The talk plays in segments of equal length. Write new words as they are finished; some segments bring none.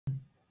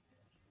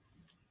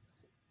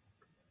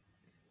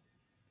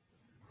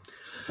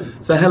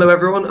So hello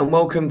everyone and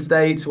welcome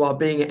today to our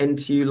Being at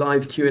NTU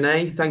live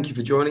Q&A. Thank you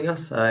for joining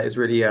us. It's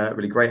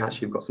really great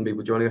actually. We've got some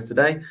people joining us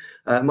today.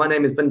 My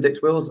name is Benedict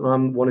Wills and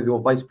I'm one of your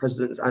Vice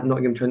Presidents at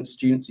Nottingham Trent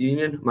Students'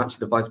 Union. I'm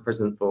actually the Vice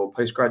President for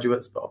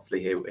postgraduates, but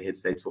obviously we're here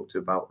today to talk to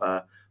you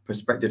about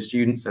prospective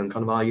students and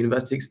kind of our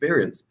university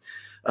experience.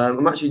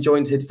 I'm actually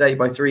joined here today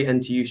by 3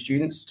 NTU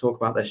students to talk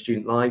about their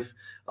student life,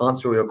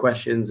 answer all your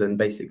questions and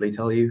basically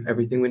tell you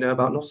everything we know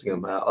about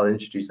Nottingham. I'll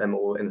introduce them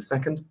all in a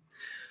second.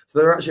 So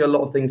there are actually a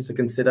lot of things to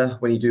consider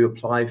when you do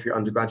apply for your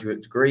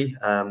undergraduate degree,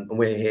 and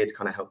we're here to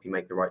kind of help you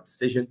make the right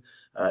decision,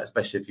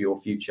 especially for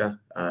your future,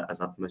 as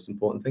that's the most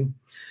important thing.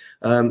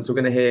 So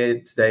we're going to hear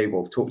today,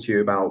 we'll talk to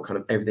you about kind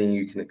of everything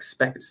you can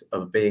expect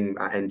of being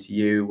at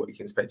NTU, what you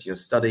can expect in your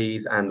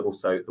studies, and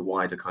also the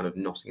wider kind of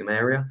Nottingham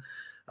area.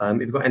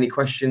 If you've got any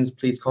questions,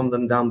 please comment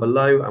them down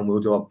below and we'll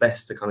do our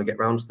best to kind of get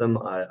around to them.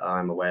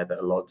 I'm aware that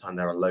a lot of the time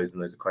there are loads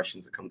and loads of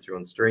questions that come through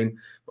on stream,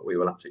 but we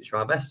will absolutely try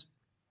our best.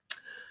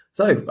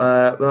 So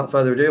without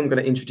further ado, I'm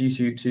going to introduce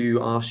you to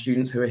our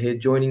students who are here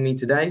joining me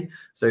today.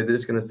 So they're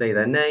just going to say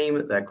their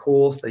name, their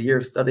course, their year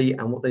of study,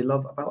 and what they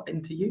love about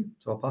NTU.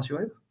 So I'll pass you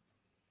over.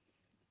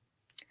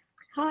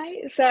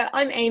 Hi, so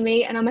I'm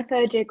Amy and I'm a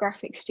third year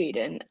graphics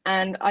student,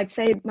 and I'd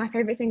say my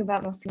favourite thing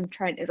about Nottingham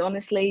Trent is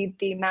honestly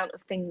the amount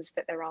of things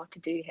that there are to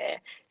do here.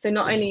 So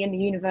not only in the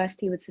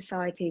university with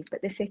societies,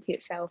 but the city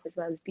itself as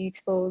well is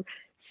beautiful,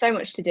 so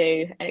much to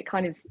do, and it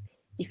kind of,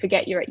 you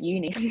forget you're at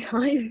uni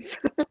sometimes.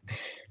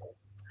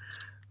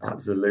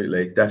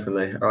 Absolutely,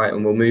 definitely. All right,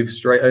 and we'll move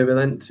straight over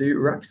then to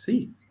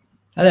Rakshith.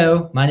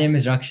 Hello, my name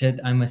is Rakshit.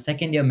 I'm a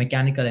second year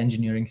mechanical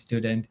engineering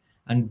student.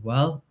 And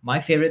well, my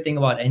favorite thing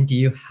about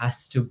NTU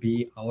has to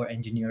be our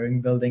engineering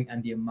building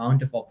and the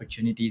amount of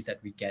opportunities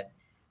that we get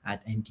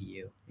at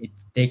NTU. It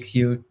takes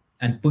you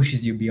and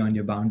pushes you beyond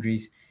your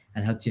boundaries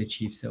and helps you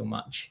achieve so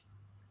much.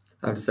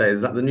 I have to say,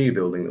 is that the new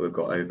building that we've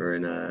got over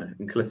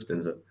in Clifton,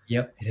 is it?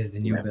 Yep, it is the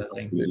new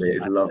building. Absolutely,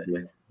 it's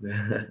lovely.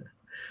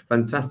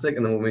 Fantastic,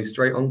 and then we'll move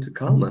straight on to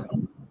Karma.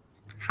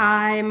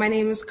 Hi, my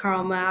name is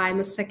Karma. I'm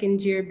a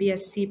second year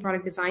BSc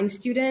product design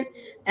student.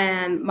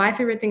 And my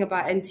favorite thing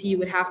about NTU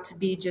would have to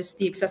be just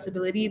the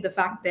accessibility, the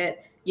fact that,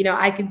 you know,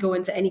 I could go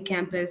into any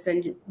campus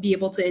and be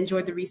able to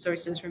enjoy the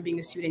resources from being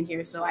a student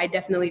here. So I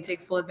definitely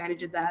take full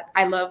advantage of that.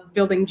 I love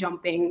building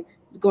jumping,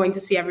 going to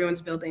see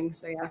everyone's buildings.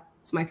 So yeah,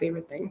 it's my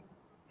favorite thing.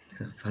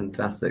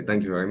 Fantastic.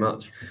 Thank you very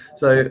much.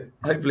 So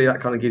hopefully that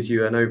kind of gives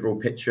you an overall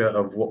picture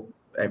of what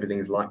everything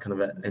is like kind of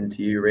at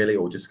NTU really,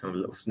 or just kind of a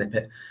little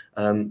snippet.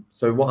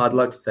 So what I'd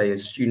like to say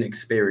is student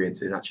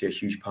experience is actually a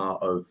huge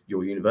part of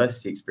your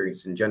university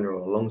experience in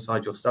general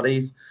alongside your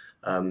studies.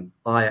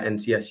 I at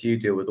NTSU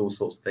deal with all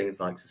sorts of things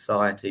like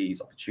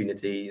societies,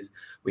 opportunities.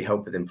 We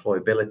help with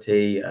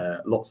employability,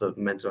 lots of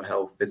mental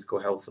health, physical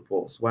health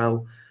support as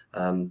well.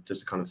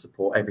 Just to kind of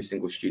support every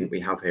single student we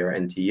have here at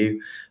NTU,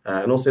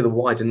 and also the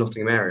wider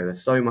Nottingham area.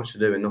 There's so much to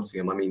do in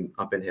Nottingham. I mean,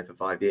 I've been here for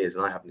 5 years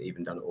and I haven't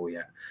even done it all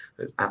yet.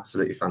 It's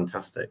absolutely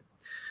fantastic.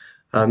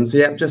 So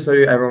yeah, just so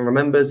everyone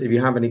remembers, if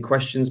you have any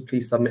questions,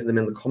 please submit them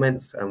in the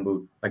comments and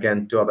we'll,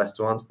 again, do our best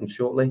to answer them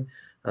shortly.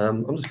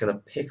 I'm just going to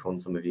pick on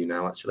some of you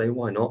now, actually.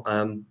 Why not?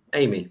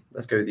 Amy,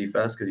 let's go with you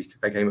first because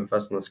they came up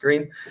first on the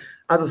screen.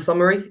 As a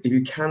summary, if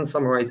you can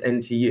summarize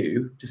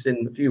NTU, just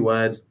in a few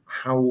words,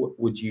 how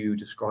would you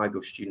describe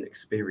your student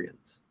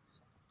experience?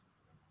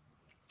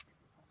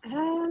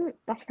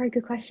 That's a very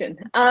good question.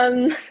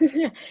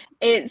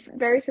 It's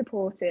very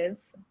supportive.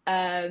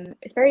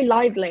 It's very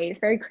lively. It's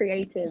very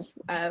creative,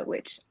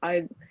 which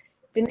I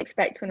didn't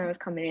expect when I was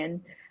coming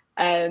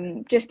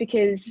in. Just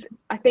because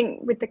I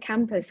think with the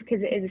campus,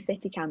 because it is a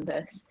city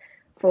campus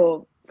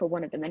for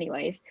one of them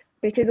anyways,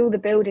 because all the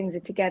buildings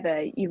are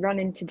together, you run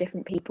into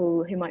different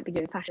people who might be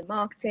doing fashion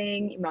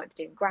marketing, you might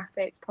be doing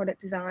graphics,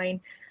 product design.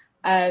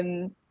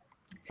 So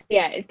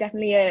yeah, it's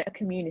definitely a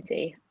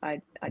community,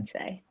 I'd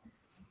say.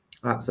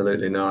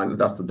 Absolutely. No,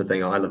 that's the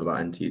thing I love about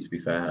NTU, to be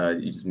fair.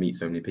 You just meet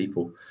so many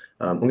people.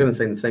 I'm going to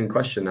say the same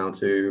question now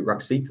to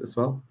Rakshith as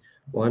well.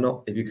 Why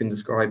not? If you can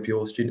describe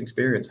your student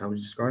experience, how would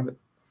you describe it?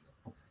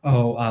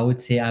 Oh, I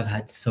would say I've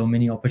had so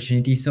many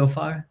opportunities so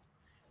far.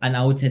 And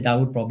I would say that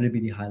would probably be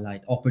the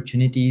highlight.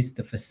 Opportunities,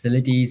 the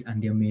facilities,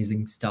 and the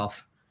amazing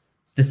stuff.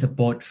 It's the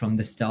support from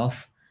the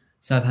staff.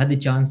 So I've had the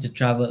chance to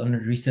travel on a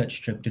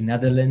research trip to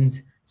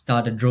Netherlands,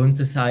 start a drone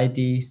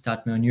society,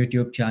 start my own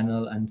YouTube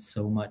channel, and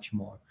so much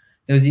more.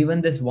 There was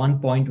even this one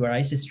point where I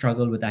used to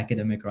struggle with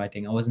academic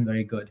writing. I wasn't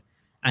very good.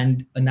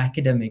 And an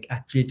academic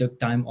actually took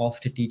time off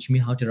to teach me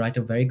how to write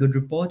a very good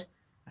report.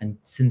 And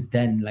since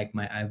then,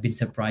 I've been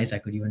surprised I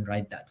could even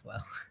write that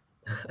well.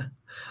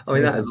 I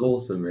mean, that is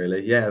awesome,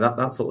 really. Yeah,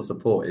 that sort of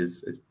support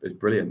is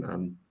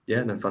brilliant.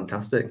 Yeah, no,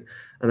 fantastic.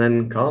 And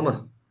then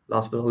Karma,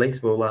 last but not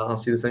least, we'll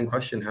ask you the same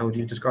question. How would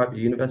you describe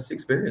your university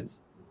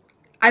experience?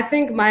 I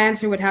think my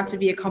answer would have to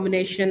be a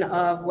combination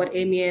of what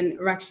Amy and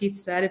Rakshit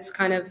said. It's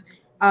kind of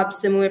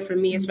similar for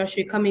me,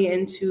 especially coming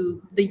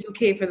into the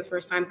UK for the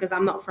first time, because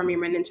I'm not from here,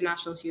 I'm an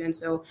international student.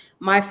 So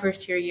my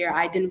first year,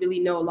 I didn't really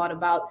know a lot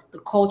about the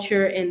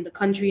culture in the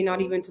country, not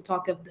even to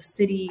talk of the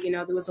city. You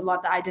know, there was a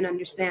lot that I didn't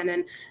understand.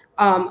 And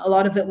a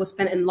lot of it was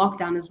spent in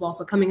lockdown as well.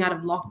 So coming out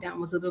of lockdown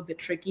was a little bit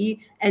tricky.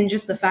 And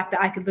just the fact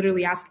that I could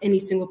literally ask any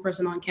single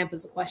person on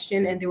campus a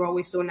question, and they were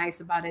always so nice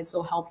about it,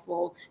 so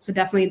helpful. So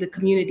definitely the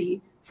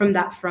community from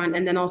that front.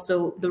 And then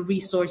also the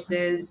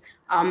resources,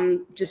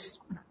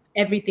 just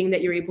everything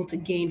that you're able to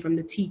gain from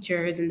the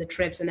teachers and the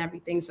trips and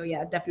everything. So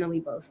yeah, definitely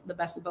both, the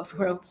best of both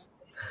worlds.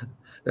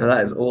 No,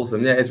 that is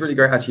awesome. Yeah, it's really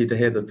great actually to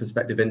hear the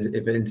perspective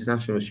of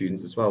international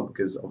students as well,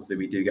 because obviously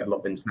we do get a lot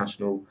of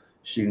international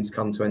students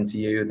come to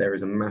NTU. There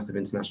is a massive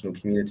international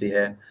community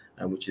here,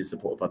 which is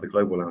supported by the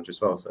Global Lounge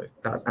as well. So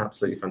that's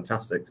absolutely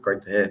fantastic. It's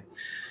great to hear.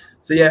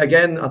 So yeah,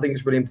 again, I think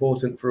it's really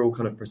important for all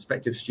kind of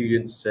prospective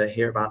students to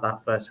hear about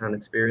that first-hand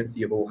experience that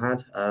you've all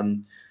had.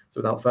 So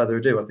without further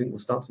ado, I think we'll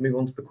start to move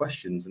on to the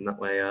questions, and that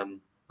way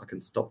I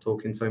can stop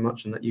talking so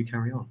much and let you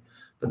carry on.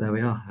 But there we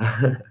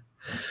are.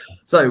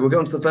 So we'll go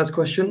on to the first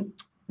question.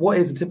 What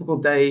is a typical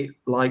day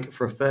like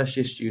for a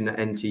first-year student at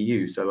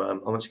NTU? So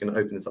I'm actually going to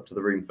open this up to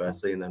the room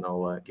firstly, and then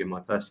I'll give my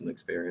personal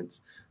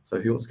experience.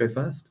 So who wants to go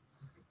first?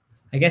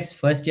 I guess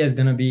first year is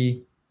going to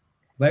be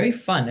very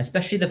fun,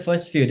 especially the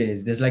first few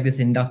days. There's like this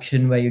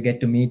induction where you get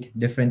to meet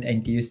different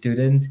NTU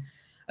students.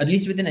 At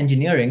least within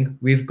engineering,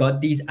 we've got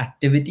these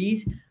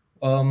activities.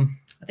 I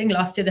think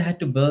last year they had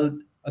to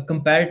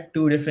compare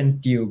two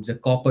different tubes, a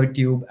copper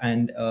tube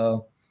and a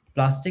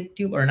plastic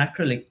tube or an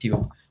acrylic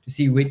tube, to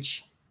see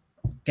which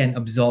can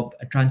absorb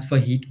a transfer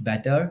heat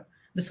better.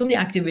 There's so many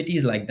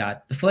activities like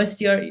that. The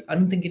first year, I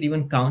don't think it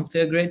even counts for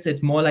your grades. So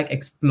it's more like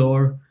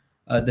explore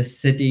the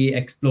city,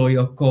 explore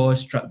your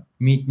course,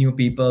 meet new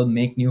people,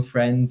 make new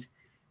friends.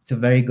 It's a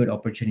very good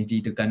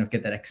opportunity to kind of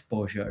get that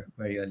exposure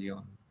very early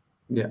on.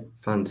 Yeah,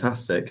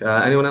 fantastic.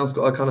 Anyone else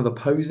got a kind of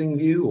opposing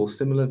view or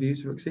similar view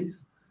to Rexith?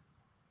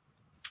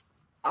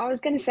 I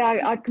was going to say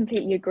I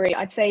completely agree.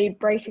 I'd say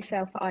brace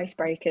yourself for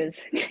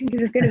icebreakers because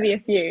there's going to be a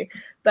few,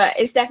 but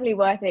it's definitely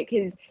worth it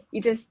because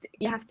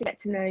you have to get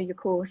to know your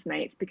course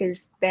mates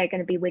because they're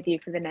going to be with you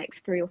for the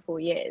next 3 or 4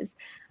 years.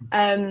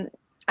 And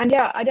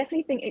yeah, I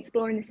definitely think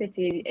exploring the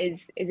city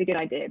is a good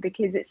idea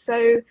because it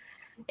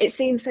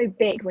seems so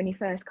big when you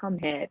first come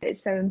here, but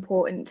it's so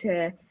important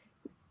to,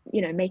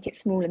 you know, make it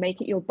smaller, make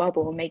it your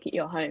bubble, make it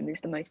your home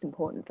is the most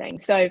important thing.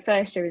 So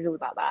first year is all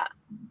about that.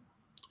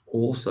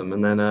 Awesome.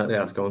 And then yeah,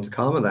 let's go on to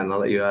Karma then. I'll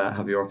let you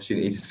have your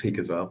opportunity to speak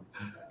as well.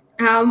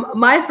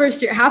 My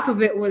first year, half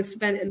of it was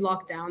spent in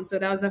lockdown. So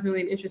that was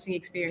definitely an interesting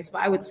experience.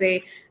 But I would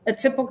say a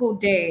typical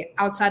day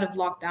outside of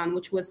lockdown,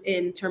 which was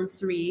in term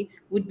 3,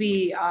 would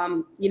be,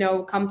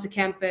 come to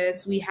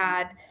campus.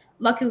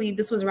 Luckily,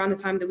 this was around the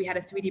time that we had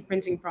a 3D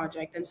printing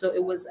project. And so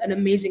it was an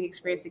amazing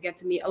experience to get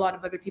to meet a lot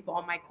of other people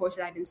on my course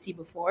that I didn't see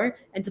before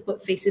and to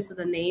put faces to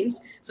the names.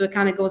 So it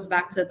kind of goes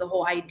back to the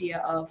whole idea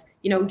of,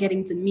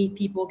 getting to meet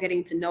people,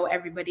 getting to know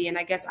everybody. And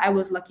I guess I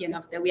was lucky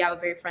enough that we have a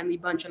very friendly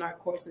bunch on our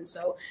course. And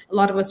so a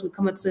lot of us would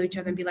come up to each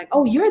other and be like,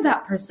 oh, you're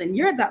that person.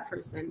 You're that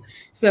person.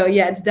 So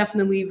yeah, it's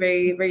definitely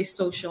very, very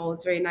social.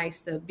 It's very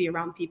nice to be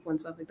around people and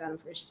stuff like that in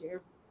first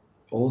year.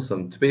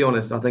 Awesome. To be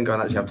honest, I think I'd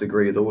actually have to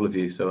agree with all of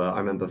you. So I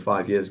remember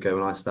 5 years ago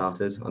when I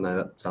started. I know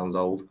that sounds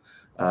old.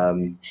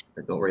 It's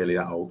not really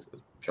that old,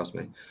 trust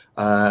me.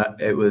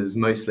 It was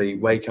mostly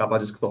wake up. I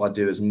just thought I'd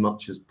do as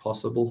much as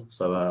possible.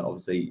 So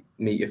obviously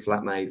meet your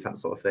flatmates, that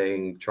sort of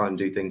thing. Try and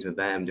do things with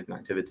them, different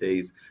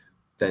activities.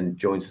 Then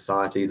join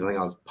societies. I think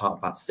I was part of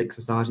about 6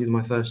 societies in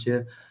my first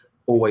year.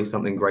 Always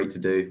something great to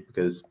do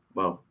because,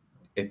 well,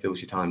 it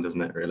fills your time,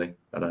 doesn't it, really?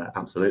 But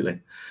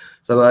absolutely.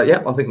 So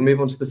yeah, I think we'll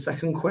move on to the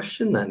second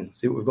question then.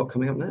 See what we've got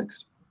coming up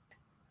next.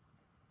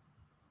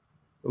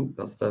 Oh,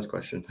 that's the first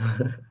question.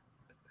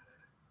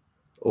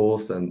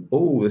 Awesome.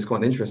 Oh, this is quite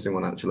an interesting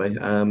one, actually.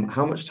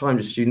 How much time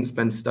do students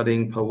spend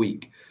studying per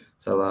week?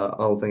 So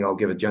I'll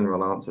give a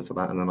general answer for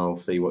that, and then I'll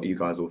see what you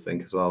guys all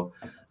think as well.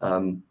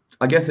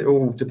 I guess it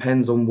all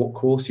depends on what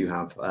course you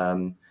have.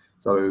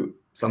 So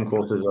some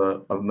courses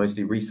are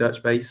mostly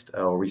research-based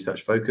or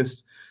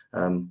research-focused.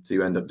 So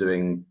you end up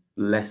doing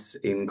less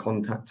in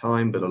contact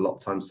time, but a lot of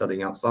time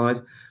studying outside.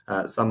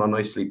 Some are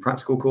mostly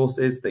practical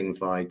courses,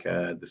 things like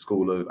the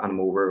School of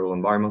Animal, Rural,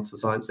 Environmental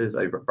Sciences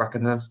over at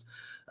Brackenhurst.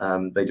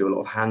 They do a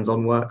lot of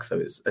hands-on work, so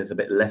it's a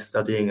bit less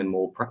studying and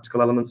more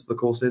practical elements of the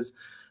courses.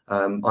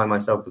 I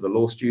myself was a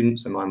law student,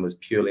 so mine was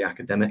purely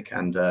academic,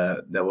 and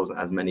there wasn't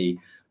as many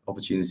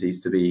opportunities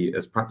to be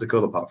as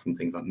practical, apart from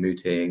things like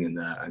mooting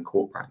and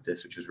court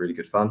practice, which was really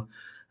good fun.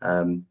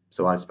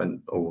 So I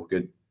spent a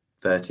good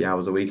 30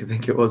 hours a week, I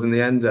think it was in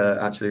the end,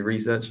 actually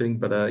researching.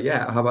 But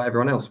yeah, how about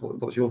everyone else?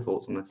 What's your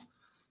thoughts on this?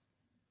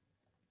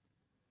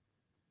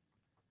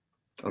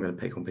 I'm going to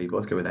pick on people.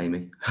 Let's go with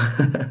Amy.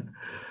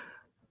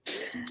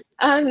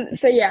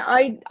 So yeah,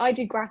 I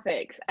do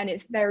graphics, and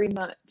it's very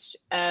much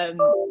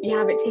you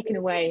have it ticking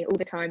away all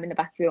the time in the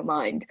back of your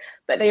mind.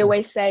 But they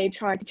always say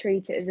try to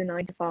treat it as a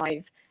 9 to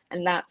 5,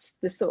 and that's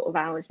the sort of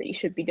hours that you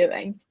should be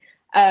doing.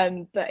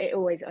 but it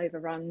always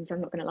overruns.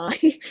 I'm not going to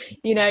lie.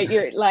 You know,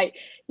 you're like,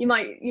 you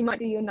might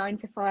do your 9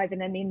 to 5,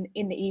 and then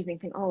in the evening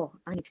think, oh,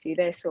 I need to do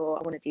this, or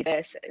I want to do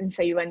this, and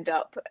so you end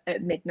up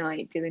at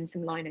midnight doing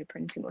some lino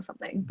printing or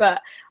something.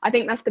 But I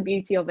think that's the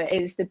beauty of it,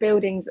 is the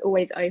building's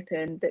always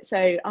open.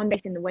 So I'm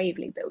based in the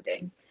Waverley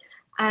building,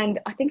 and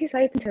I think it's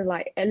open till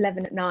like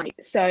 11 at night,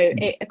 so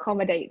it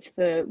accommodates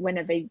for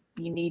whenever you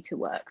need to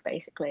work,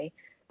 basically.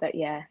 But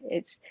yeah,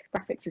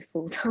 graphics is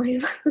full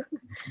time.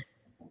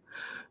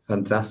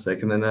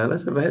 Fantastic. And then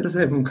let's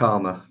hear from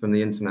Karma from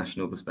the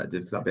international perspective,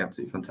 because that'd be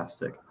absolutely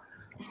fantastic.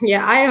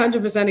 Yeah, I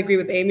 100% agree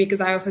with Amy,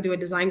 because I also do a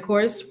design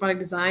course, product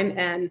design,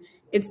 and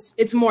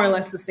it's more or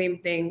less the same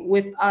thing.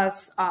 With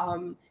us,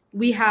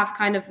 we have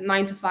kind of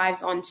 9 to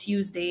 5s on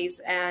Tuesdays,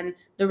 and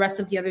the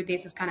rest of the other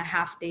days is kind of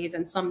half days,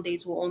 and some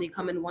days will only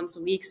come in once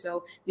a week.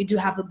 So we do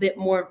have a bit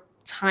more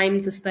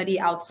time to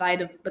study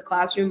outside of the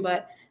classroom,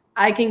 but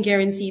I can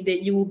guarantee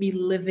that you will be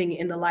living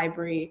in the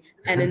library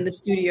and in the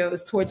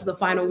studios towards the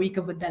final week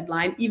of a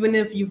deadline, even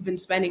if you've been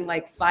spending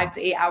like 5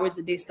 to 8 hours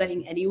a day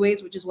studying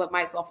anyways, which is what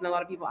myself and a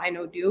lot of people I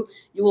know do.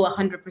 You will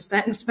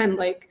 100% spend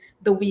like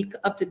the week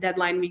up to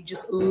deadline week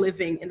just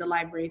living in the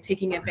library,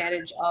 taking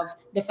advantage of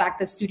the fact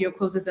that studio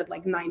closes at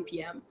like 9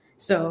 p.m.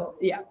 So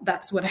yeah,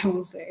 that's what I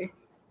will say.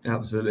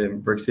 Absolutely.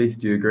 And Brixie,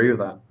 do you agree with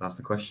that? That's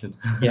the question.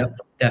 Yep,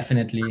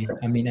 definitely.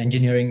 I mean,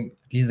 engineering,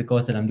 at least the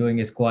course that I'm doing,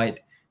 is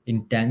quite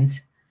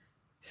intense.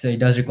 So it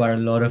does require a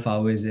lot of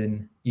hours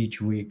in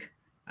each week.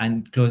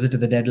 And closer to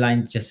the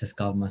deadline, just as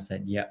Karma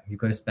said, yeah, you're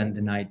going to spend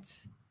the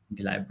nights in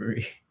the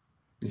library.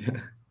 Yeah,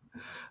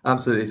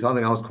 absolutely. So I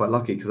think I was quite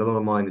lucky, because a lot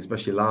of mine,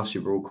 especially last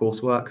year, were all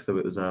coursework. So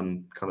it was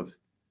kind of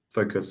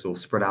focused or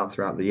spread out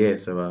throughout the year.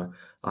 So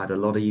I had a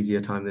lot easier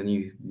time than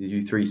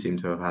you three seem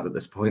to have had at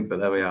this point.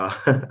 But there we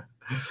are.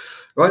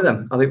 Right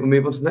then, I think we'll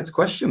move on to the next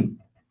question.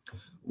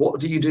 What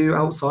do you do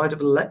outside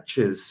of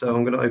lectures? So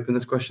I'm going to open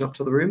this question up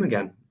to the room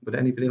again. Would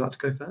anybody like to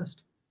go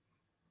first?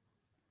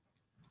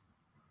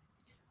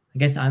 I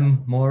guess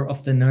I'm more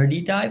of the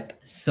nerdy type.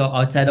 So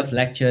outside of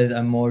lectures,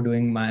 I'm more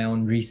doing my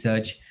own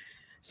research.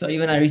 So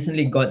even I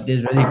recently got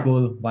this really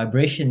cool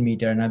vibration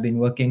meter, and I've been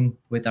working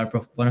with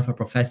one of our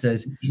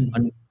professors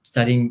on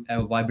studying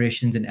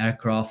vibrations in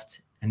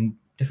aircraft and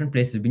different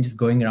places. We've been just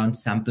going around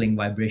sampling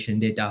vibration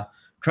data,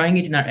 trying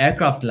it in our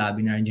aircraft lab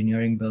in our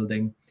engineering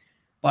building.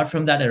 Apart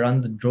from that, I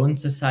run the Drone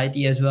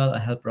Society as well. I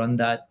help run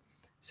that.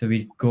 So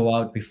we go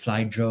out, we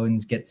fly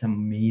drones, get some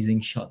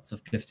amazing shots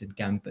of Clifton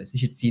campus. You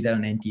should see that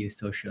on NTU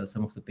social,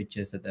 some of the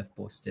pictures that they've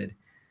posted.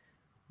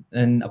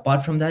 And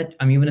apart from that,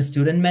 I'm even a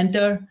student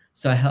mentor.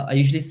 So I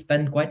usually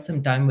spend quite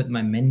some time with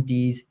my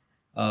mentees,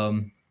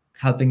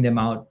 helping them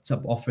out,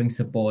 offering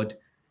support,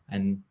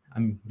 and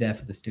I'm there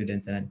for the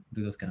students and I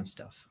do those kind of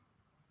stuff.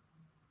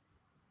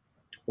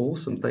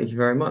 Awesome. Thank you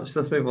very much. So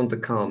let's move on to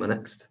Karma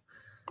next.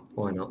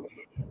 Why not?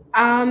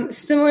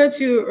 Similar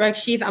to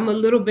Rakshith, I'm a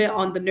little bit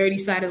on the nerdy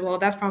side as well.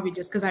 That's probably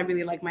just because I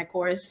really like my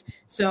course.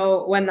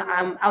 So when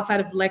I'm outside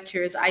of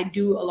lectures, I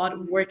do a lot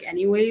of work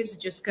anyways,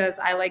 just because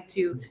I like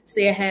to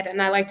stay ahead,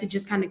 and I like to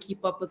just kind of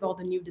keep up with all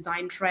the new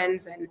design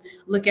trends and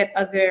look at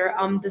other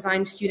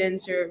design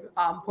students or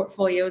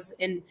portfolios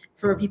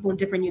for people in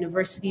different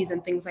universities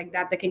and things like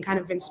that can kind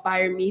of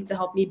inspire me to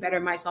help me better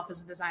myself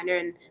as a designer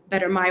and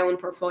better my own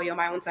portfolio,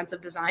 my own sense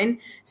of design.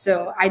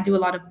 So I do a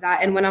lot of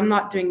that. And when I'm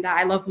not doing that,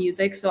 I love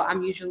music. So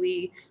I'm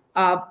usually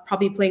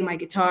probably playing my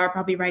guitar,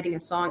 probably writing a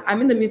song.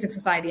 I'm in the Music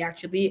Society,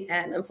 actually.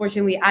 And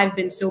unfortunately, I've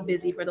been so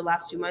busy for the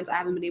last 2 months, I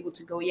haven't been able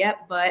to go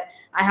yet. But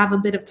I have a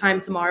bit of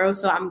time tomorrow,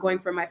 so I'm going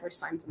for my first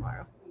time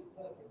tomorrow.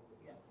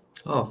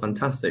 Oh,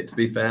 fantastic! To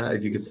be fair,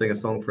 if you could sing a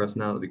song for us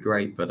now, that'd be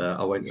great. But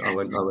I won't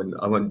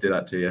do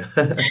that to you.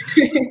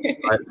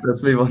 Right,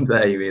 let's move on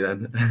to Amy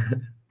then.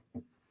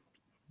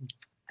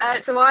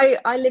 So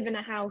I live in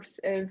a house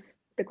of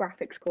the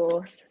graphics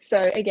course. So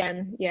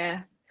again,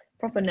 yeah,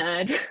 proper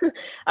nerd.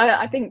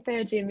 I think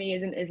third year me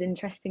isn't as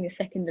interesting as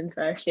second and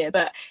first year,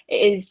 but it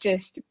is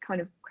just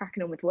kind of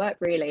cracking on with work,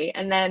 really.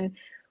 And then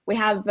we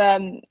have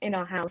in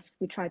our house,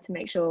 we try to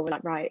make sure we're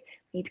like, right,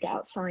 we need to get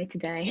outside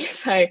today.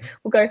 So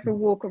we'll go for a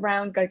walk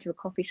around, go to a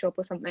coffee shop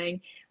or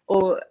something,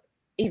 or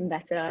even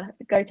better,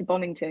 go to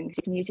Bonington because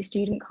you can use your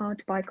student card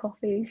to buy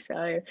coffee.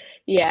 So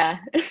yeah,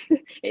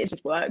 it's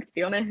just work, to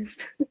be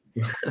honest.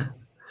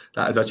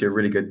 That is actually a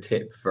really good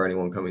tip for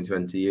anyone coming to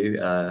NTU.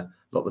 A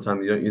lot of the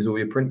time you don't use all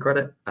your print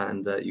credit,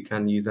 and you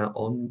can use that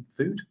on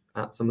food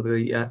at some of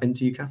the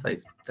NTU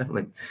cafes,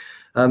 definitely.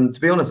 To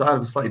be honest, I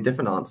have a slightly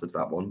different answer to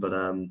that one, but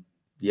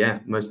yeah,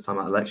 most of the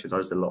time out of lectures, I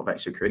just did a lot of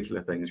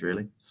extracurricular things,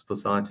 really.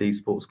 Society,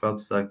 sports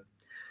clubs, so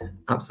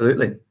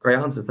absolutely. Great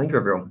answers. Thank you,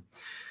 everyone.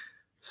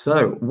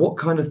 So what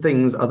kind of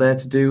things are there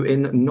to do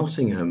in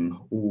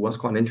Nottingham? Oh, that's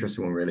quite an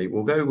interesting one, really.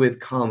 We'll go with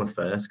Karma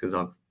first, because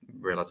I've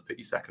realised I put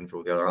you second for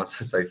all the other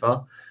answers so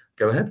far.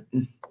 Go ahead.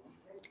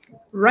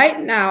 Right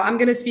now, I'm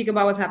going to speak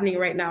about what's happening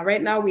right now.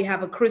 Right now, we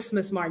have a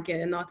Christmas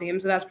market in Nottingham,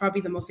 so that's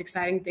probably the most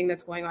exciting thing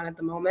that's going on at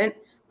the moment.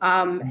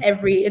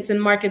 It's in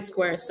Market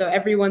Square, so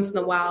every once in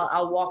a while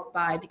I'll walk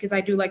by, because I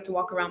do like to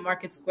walk around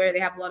Market Square. They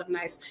have a lot of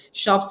nice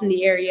shops in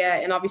the area,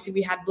 and obviously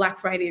we had Black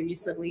Friday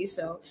recently,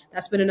 so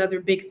that's been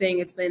another big thing.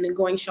 It's been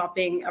going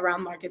shopping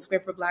around Market Square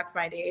for Black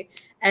Friday,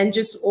 and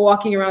just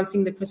walking around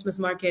seeing the Christmas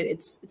market.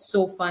 It's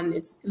so fun.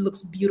 It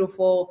looks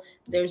beautiful.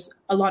 There's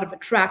a lot of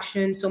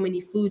attraction, so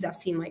many foods. I've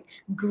seen like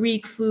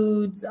Greek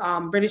foods,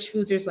 British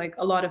foods. There's like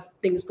a lot of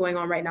things going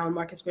on right now in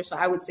Market Square, so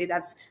I would say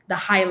that's the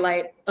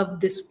highlight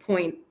of this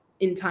point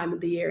in time of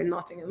the year in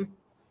Nottingham.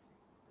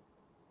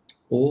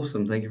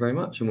 Awesome, thank you very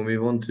much. And we'll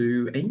move on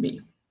to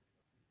Amy.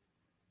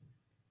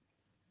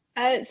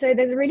 So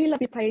there's a really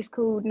lovely place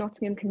called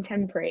Nottingham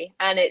Contemporary,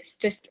 and it's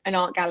just an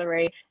art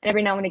gallery. And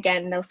every now and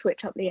again, they'll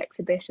switch up the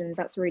exhibitions.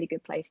 That's a really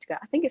good place to go.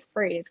 I think it's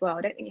free as well.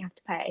 I don't think you have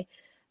to pay.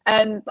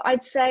 But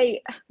I'd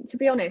say, to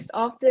be honest,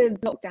 after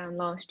lockdown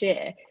last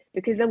year,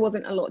 because there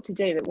wasn't a lot to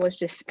do, it was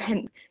just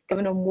spent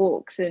going on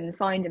walks and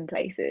finding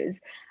places.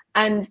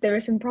 And there are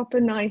some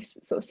proper nice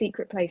sort of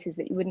secret places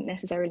that you wouldn't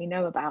necessarily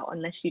know about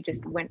unless you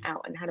just went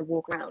out and had a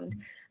walk around.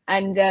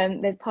 And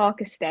there's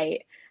Park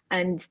Estate,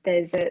 and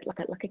there's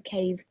like a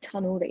cave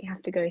tunnel that you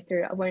have to go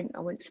through. I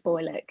won't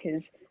spoil it,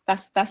 because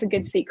that's a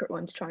good secret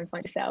one to try and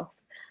find yourself.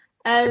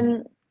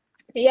 But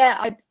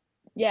I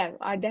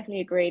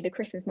definitely agree. The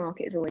Christmas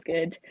market is always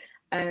good.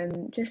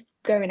 Just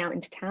going out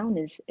into town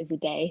is a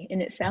day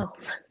in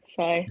itself.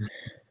 So.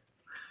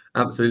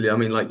 Absolutely. I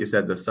mean, like you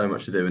said, there's so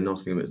much to do in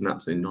Nottingham. It's an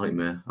absolute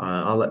nightmare.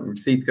 I'll let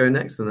Seath go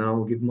next, and then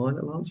I'll give my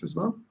little answer as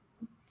well.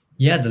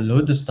 Yeah, there's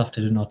loads of stuff to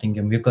do in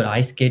Nottingham. We've got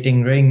ice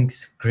skating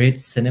rinks, great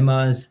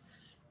cinemas.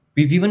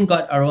 We've even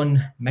got our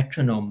own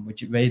metronome,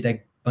 which is very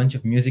like bunch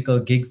of musical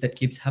gigs that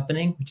keeps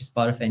happening, which is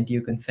part of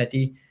NTU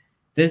Confetti.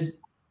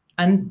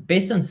 And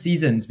based on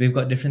seasons, we've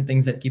got different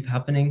things that keep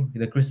happening.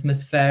 The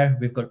Christmas fair,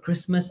 we've got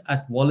Christmas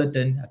at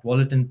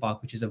Wallerton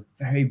Park, which is a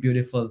very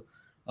beautiful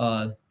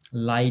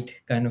light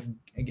kind of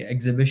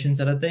exhibition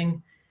sort of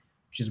thing,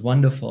 which is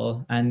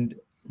wonderful. And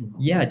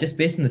yeah, just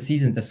based on the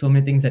seasons, there's so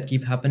many things that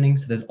keep happening.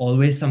 So there's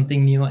always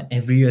something new, and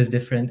every year is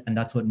different. And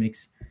that's what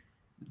makes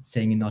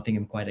staying in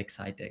Nottingham quite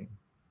exciting.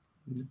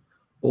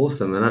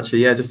 Awesome. And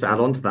actually, yeah, just to add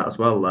on to that as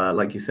well,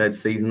 like you said,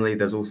 seasonally,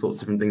 there's all sorts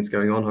of different things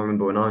going on. I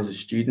remember when I was a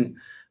student,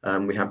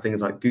 we have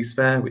things like Goose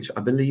Fair, which I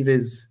believe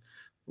is,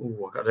 I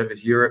don't know if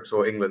it's Europe's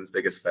or England's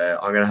biggest fair.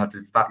 I'm going to have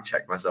to fact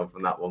check myself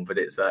on that one, but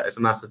it's a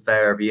massive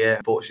fair every year.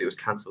 Unfortunately, it was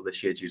cancelled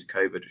this year due to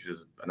COVID, which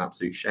was an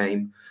absolute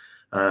shame.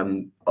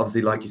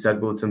 Obviously, like you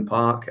said, Wilton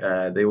Park,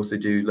 they also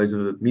do loads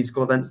of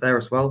musical events there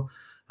as well.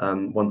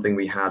 One thing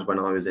we had when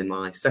I was in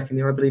my second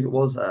year, I believe it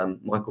was,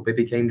 Michael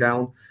Bibby came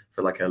down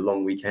for like a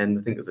long weekend.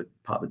 I think it was a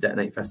part of the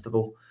Detonate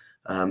Festival.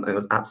 And it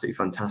was absolutely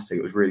fantastic.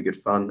 It was really good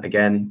fun.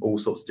 Again, all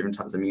sorts of different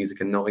types of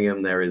music in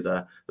Nottingham. There is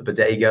the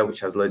Bodega, which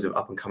has loads of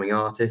up-and-coming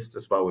artists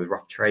as well, with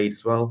Rough Trade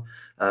as well.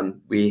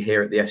 We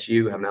here at the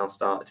SU have now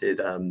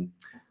started, I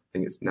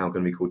think it's now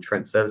going to be called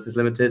Trent Services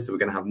Limited. So we're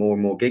going to have more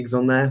and more gigs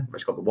on there.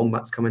 We've got the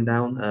Wombats coming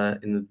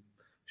down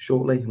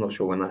shortly. I'm not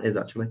sure when that is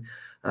actually.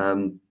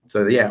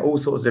 So yeah, all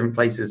sorts of different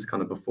places to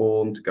kind of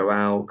perform, to go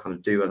out, kind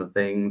of do other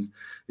things.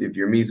 If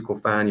you're a musical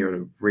fan, you're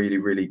in a really,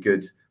 really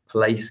good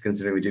place,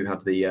 considering we do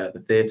have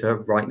the theatre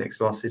right next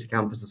to our city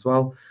campus as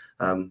well,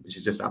 which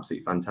is just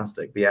absolutely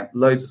fantastic. But yeah,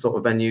 loads of sort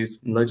of venues,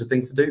 loads of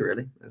things to do,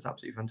 really. It's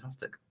absolutely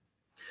fantastic.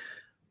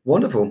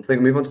 Wonderful. I think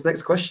we'll move on to the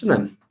next question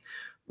then.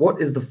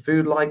 What is the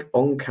food like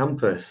on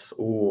campus?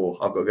 Oh,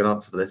 I've got a good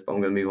answer for this, but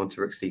I'm going to move on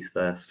to Rick Seath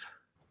first.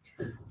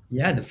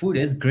 Yeah, the food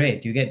is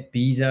great. You get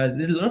pizzas.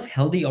 There's a lot of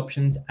healthy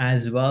options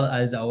as well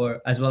as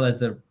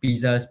the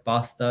pizzas,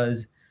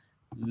 pastas,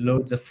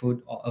 loads of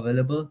food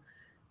available.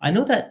 I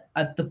know that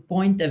at the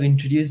point they've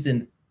introduced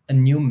a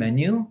new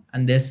menu,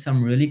 and there's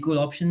some really cool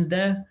options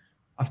there.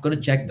 I've got to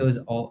check those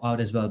all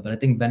out as well. But I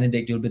think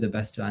Benedict, you'll be the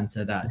best to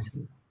answer that.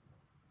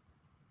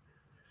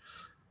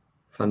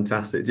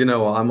 Fantastic. Do you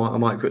know what? I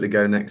might quickly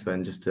go next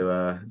then, just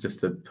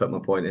to put my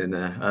point in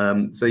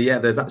there. So yeah,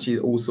 there's actually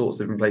all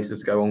sorts of different places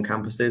to go on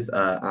campuses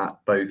at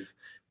both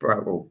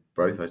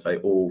I say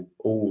all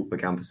the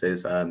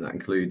campuses. That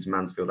includes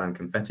Mansfield and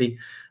Confetti.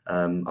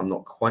 I'm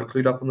not quite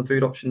clued up on the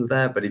food options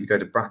there, but if you go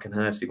to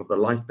Brackenhurst, you've got the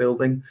Life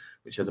Building,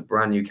 which has a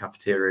brand new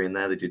cafeteria in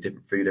there. They do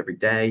different food every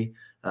day.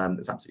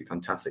 It's absolutely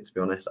fantastic, to be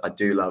honest. I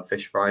do love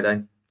Fish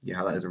Friday.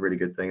 Yeah, that is a really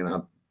good thing, and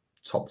that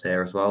top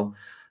tier as well.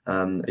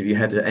 If you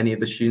head to any of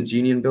the Students'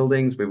 Union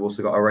buildings, we've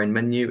also got our own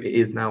menu. It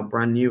is now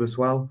brand new as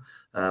well.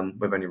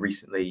 We've only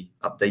recently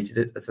updated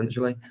it,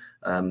 essentially.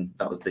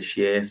 That was this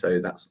year, so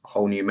that's a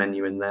whole new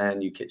menu in there,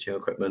 new kitchen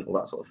equipment, all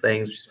that sort of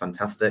things, which is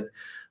fantastic.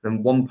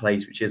 Then one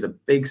place, which is a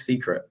big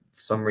secret,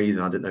 for some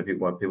reason, I didn't know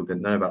why people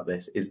didn't know about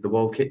this, is the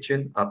World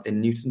Kitchen up in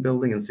Newton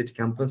Building and City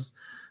Campus.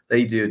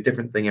 They do a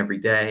different thing every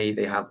day.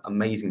 They have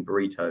amazing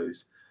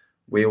burritos.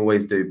 We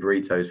always do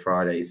burritos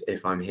Fridays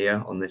if I'm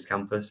here on this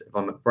campus. If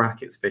I'm at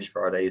Brack, it's Fish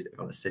Fridays. If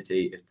I'm at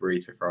City, it's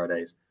Burrito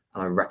Fridays.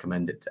 And I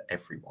recommend it to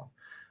everyone.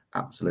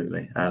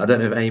 Absolutely. I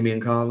don't know if Amy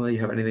and Carla, you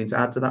have anything to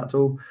add to that at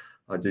all?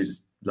 I do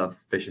just love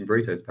fish and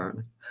burritos,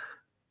 apparently.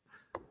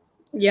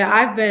 Yeah,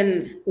 I've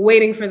been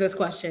waiting for this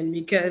question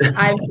because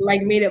I've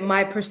like made it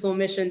my personal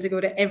mission to go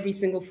to every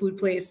single food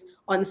place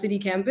on the city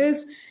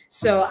campus.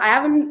 So I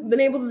haven't been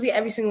able to see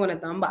every single one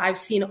of them, but I've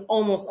seen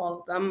almost all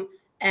of them.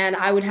 And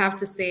I would have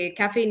to say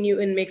Cafe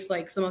Newton makes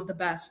like some of the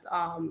best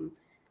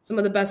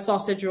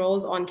sausage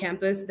rolls on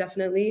campus,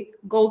 definitely.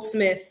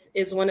 Goldsmith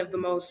is one of the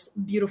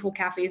most beautiful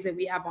cafes that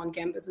we have on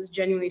campus. It's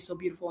genuinely so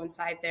beautiful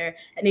inside there.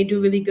 And they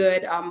do really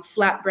good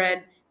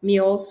flatbread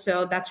meals.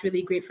 So that's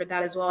really great for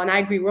that as well. And I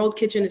agree, World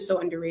Kitchen is so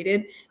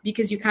underrated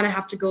because you kind of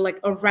have to go like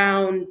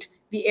around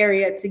the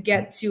area to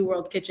get to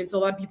World Kitchen. So a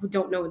lot of people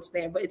don't know it's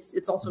there, but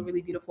it's also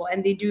really beautiful.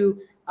 And they do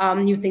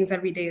new things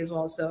every day as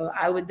well. So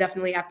I would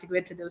definitely have to give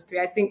it to those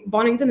three. I think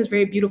Bonington is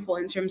very beautiful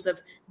in terms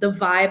of the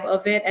vibe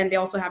of it. And they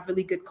also have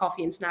really good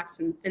coffee and snacks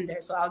in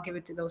there. So I'll give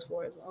it to those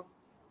four as well.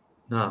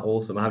 Ah,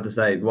 awesome. I have to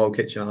say, World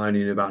Kitchen, I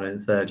only knew about it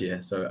in third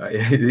year. So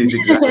it's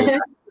exactly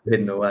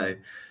hidden away.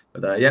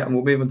 But yeah, and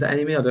we'll move on to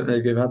Amy. I don't know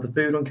if you've had the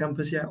food on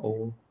campus yet,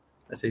 or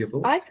let's hear your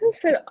thoughts. I feel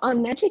so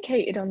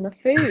uneducated on the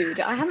food.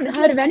 I haven't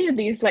heard of any of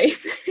these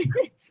places.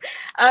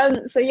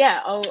 So yeah,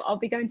 I'll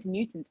be going to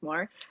Newton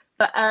tomorrow.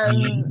 But I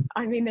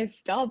mean,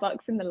 there's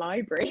Starbucks in the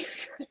library.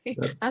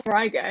 That's where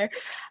I go.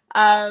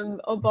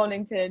 Or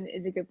Bonington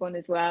is a good one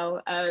as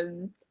well.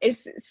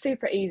 It's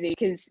super easy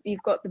because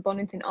you've got the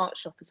Bonington art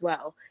shop as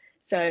well.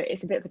 So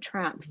it's a bit of a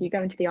trap. You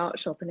go into the art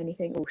shop and then you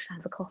think, oh, should I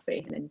have a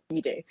coffee? And then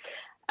you do.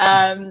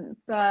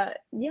 But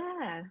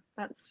yeah,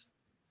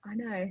 I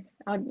know.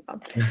 I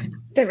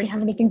don't really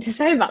have anything to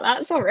say about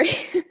that. Sorry.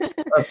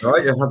 That's all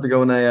right. You'll have to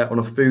go on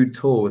a food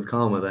tour with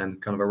Karma then,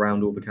 kind of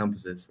around all the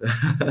campuses.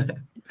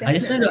 I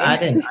just want to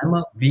add in, I'm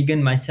a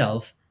vegan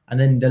myself, and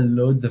then there are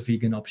loads of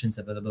vegan options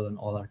available on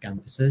all our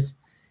campuses.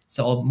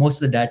 So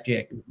most of the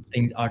dietary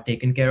things are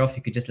taken care of.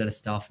 You could just let the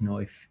staff know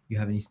if you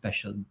have any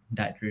special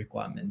dietary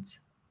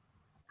requirements.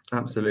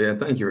 Absolutely.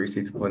 Thank you,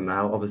 Rusi, for pointing that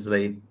out.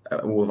 Obviously,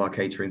 all of our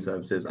catering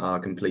services are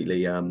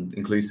completely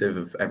inclusive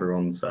of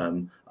everyone's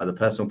either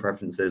personal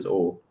preferences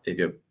or if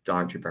your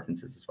dietary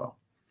preferences as well.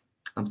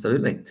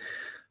 Absolutely.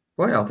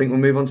 Right, I think we'll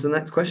move on to the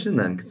next question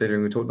then,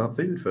 considering we talked about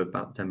food for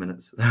about 10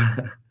 minutes.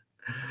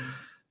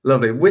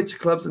 Lovely. Which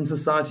clubs and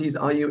societies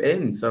are you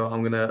in? So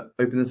I'm going to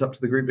open this up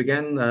to the group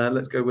again.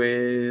 Let's go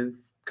with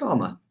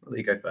Karma. I'll let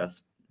you go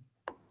first.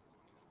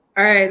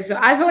 All right, so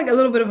I feel like a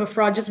little bit of a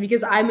fraud just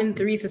because I'm in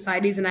 3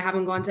 societies and I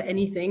haven't gone to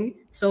anything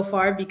so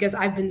far because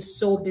I've been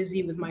so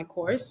busy with my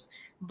course.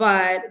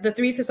 But the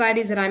 3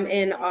 societies that I'm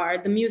in are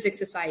the Music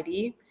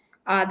Society.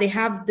 They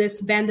have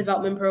this band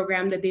development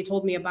program that they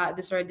told me about at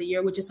the start of the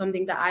year, which is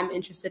something that I'm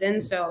interested in.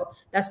 So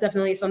that's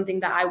definitely something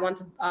that I want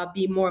to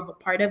be more of a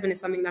part of, and it's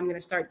something that I'm going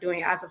to start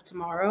doing as of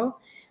tomorrow.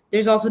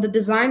 There's also the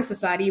Design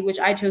Society, which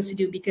I chose to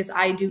do because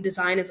I do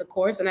design as a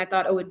course, and I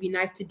thought it would be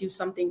nice to do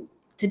something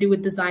to do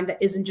with design that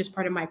isn't just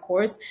part of my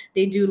course.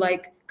 They do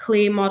like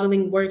clay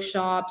modeling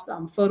workshops,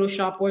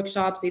 Photoshop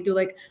workshops. They do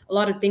like a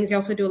lot of things. They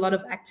also do a lot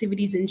of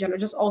activities in general.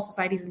 Just all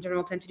societies in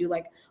general tend to do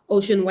like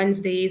Ocean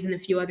Wednesdays and a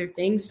few other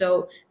things.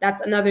 So that's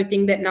another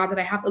thing that now that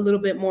I have a little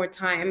bit more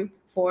time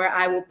for,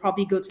 I will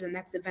probably go to the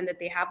next event that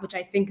they have, which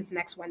I think is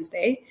next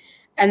Wednesday.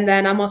 And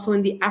then I'm also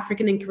in the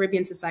African and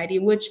Caribbean Society,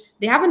 which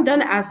they haven't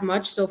done as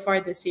much so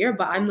far this year,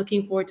 but I'm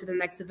looking forward to the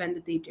next event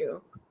that they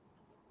do.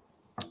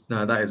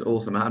 No, that is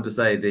awesome. I have to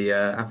say the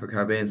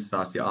Afro-Caribbean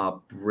Society are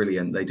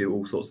brilliant. They do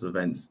all sorts of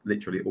events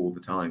literally all the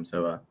time.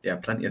 So yeah,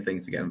 plenty of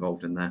things to get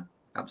involved in there.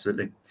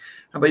 Absolutely.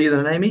 How about you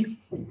then, Amy?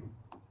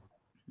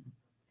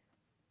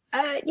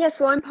 Yeah,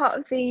 so I'm part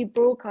of the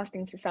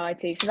Broadcasting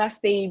Society. So that's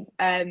the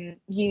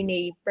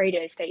uni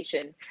radio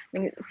station,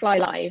 Fly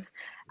Live.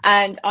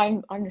 And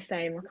I'm the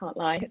same, I can't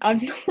lie.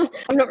 I've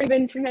not really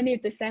been to many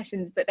of the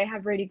sessions, but they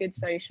have really good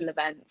social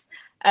events.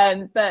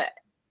 But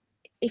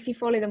if you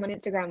follow them on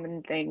Instagram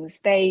and things,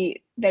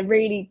 they're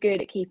really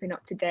good at keeping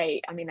up to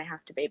date. I mean, they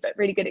have to be, but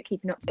really good at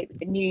keeping up to date with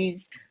the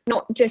news,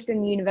 not just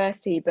in the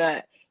university,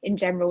 but in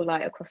general,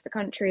 like across the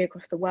country,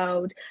 across the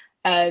world,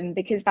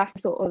 because that's the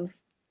sort of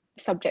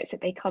subjects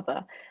that they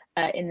cover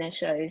in their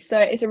shows.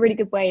 So it's a really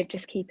good way of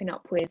just keeping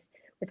up with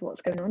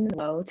what's going on in the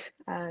world.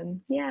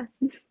 Yeah.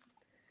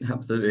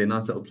 Absolutely. A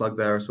nice little plug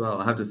there as well.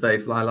 I have to say,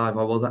 Fly Live,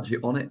 I was actually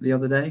on it the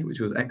other day, which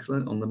was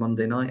excellent. On the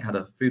Monday night, had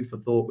a food for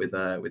thought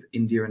with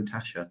India and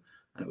Tasha.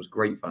 And it was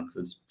great fun because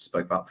I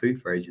spoke about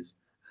food for ages.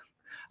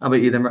 How about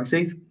you then,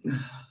 Raxith?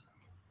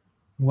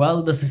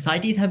 Well, the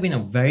societies have been a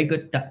very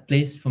good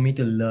place for me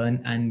to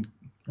learn and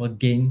or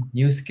gain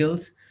new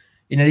skills,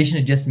 in addition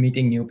to just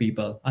meeting new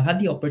people. I've had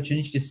the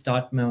opportunity to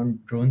start my own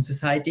drone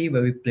society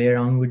where we play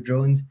around with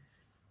drones.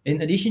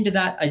 In addition to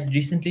that, I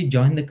recently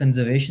joined the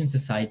Conservation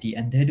Society,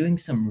 and they're doing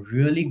some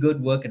really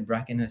good work at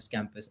Brackenhurst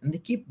campus, and they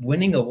keep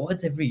winning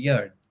awards every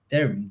year.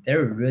 They're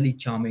a really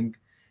charming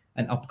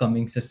and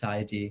upcoming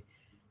society.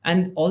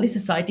 And all these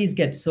societies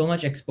get so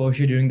much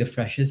exposure during the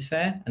Freshers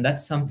Fair, and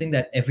that's something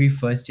that every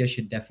first year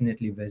should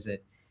definitely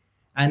visit.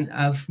 And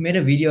I've made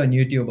a video on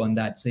YouTube on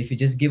that. So if you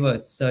just give a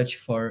search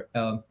for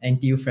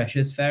NTU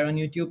Freshers Fair on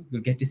YouTube,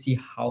 you'll get to see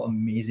how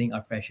amazing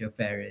our Fresher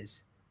Fair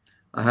is.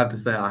 I have to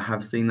say, I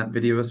have seen that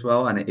video as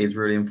well, and it is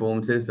really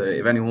informative. So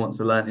if anyone wants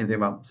to learn anything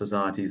about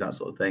societies, that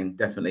sort of thing,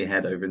 definitely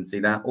head over and see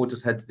that, or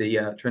just head to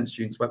the Trent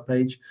Students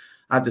webpage.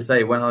 I have to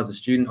say, when I was a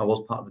student, I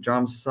was part of the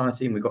Drama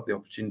Society, and we got the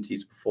opportunity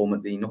to perform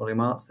at the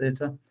Nottingham Arts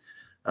Theatre,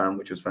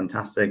 which was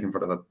fantastic in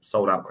front of a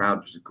sold-out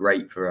crowd, which was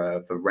great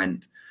for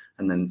Rent.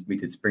 And then we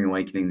did Spring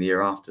Awakening the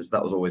year after, so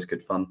that was always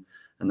good fun.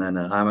 And then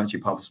I'm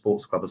actually part of a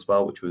sports club as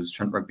well, which was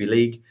Trent Rugby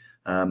League,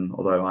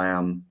 although I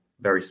am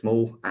very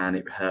small and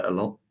it hurt a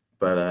lot.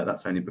 But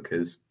that's only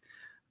because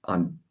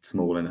I'm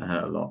small and it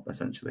hurt a lot,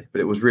 essentially.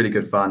 But it was really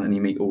good fun, and you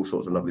meet all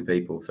sorts of lovely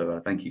people. So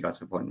thank you guys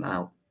for pointing that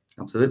out.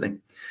 Absolutely.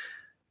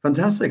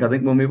 Fantastic. I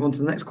think we'll move on to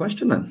the next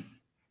question then.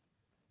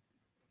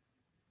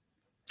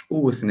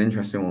 Oh, it's an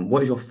interesting one.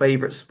 What is your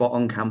favourite spot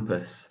on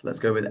campus? Let's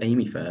go with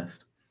Amy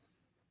first.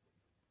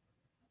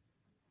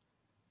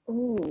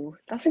 Oh,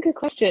 that's a good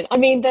question. I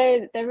mean,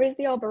 there is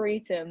the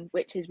Arboretum,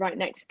 which is right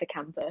next to the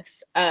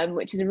campus,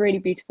 which is a really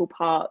beautiful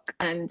park,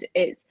 and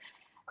it's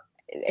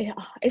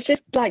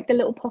just like the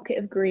little pocket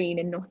of green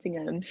in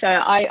Nottingham. So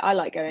I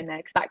like going there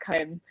because back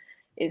home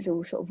is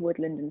all sort of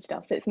woodland and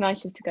stuff. So it's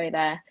nice just to go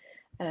there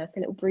for a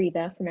little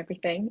breather from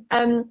everything.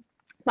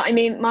 But I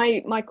mean,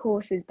 my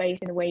course is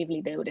based in the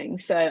Waverley building,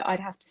 so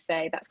I'd have to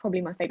say that's probably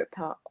my favourite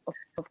part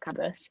of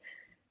campus.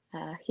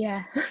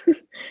 Yeah.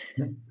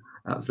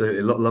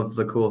 Absolutely. Love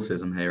the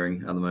courses I'm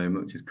hearing at the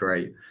moment, which is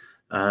great.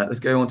 Let's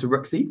go on to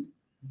Ruxy.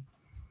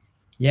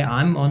 Yeah,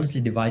 I'm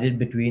honestly divided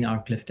between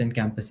our Clifton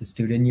campus's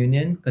student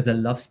union because I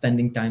love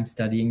spending time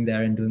studying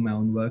there and doing my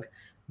own work.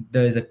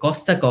 There's a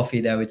Costa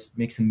Coffee there, which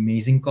makes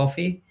amazing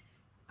coffee.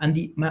 And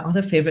my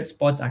other favorite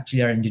spots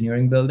actually are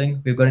engineering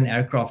building. We've got an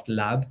aircraft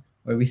lab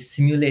where we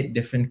simulate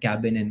different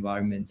cabin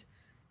environments.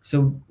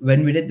 So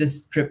when we did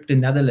this trip to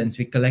Netherlands,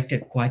 we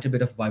collected quite a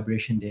bit of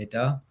vibration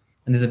data.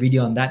 And there's a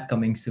video on that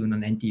coming soon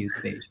on NTU's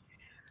page.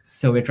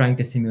 So we're trying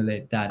to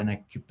simulate that, and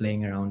I keep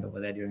playing around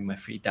over there during my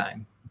free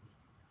time.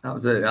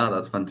 Absolutely. Oh,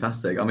 that's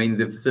fantastic. I mean,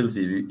 the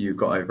facilities you've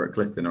got over at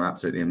Clifton are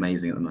absolutely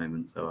amazing at the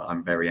moment. So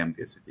I'm very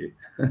envious of you.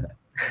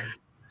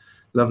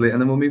 Lovely.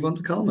 And then we'll move on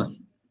to Karma.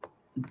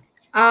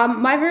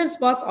 My favorite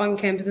spots on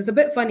campus is a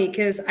bit funny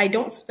because I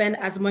don't spend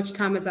as much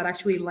time as I'd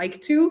actually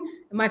like to.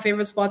 My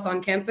favorite spots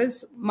on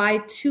campus,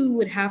 my two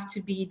would have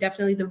to be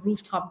definitely the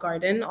rooftop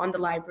garden on the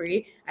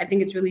library. I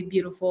think it's really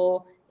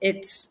beautiful.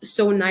 It's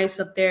so nice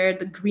up there,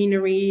 the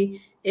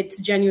greenery.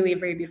 It's genuinely a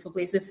very beautiful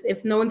place.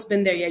 If no one's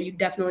been there yet, you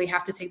definitely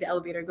have to take the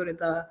elevator, go to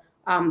the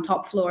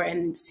top floor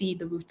and see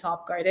the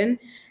rooftop garden.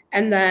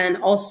 And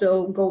then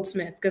also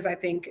Goldsmith, because I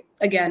think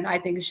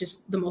it's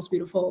just the most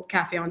beautiful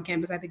cafe on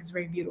campus. I think it's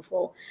very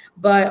beautiful.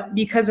 But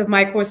because of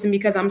my course and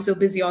because I'm so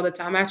busy all the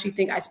time, I actually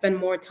think I spend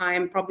more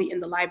time probably in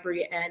the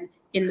library and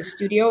in the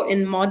studio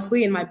in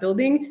Maudsley in my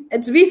building.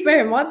 And to be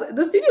fair,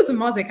 the studios in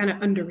Maudsley are kind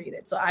of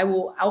underrated. So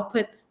I'll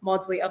put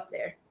Maudsley up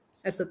there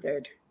as the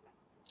third.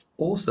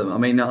 Awesome. I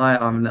mean,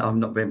 I've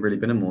not really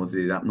been in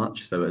Maudsley that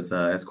much, so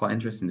it's quite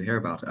interesting to hear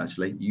about it,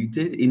 actually. You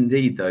did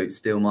indeed, though,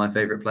 steal my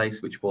favourite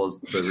place, which was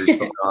the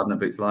rooftop garden at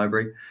Boots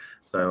Library.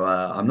 So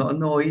I'm not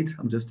annoyed.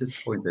 I'm just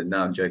disappointed. No,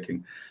 I'm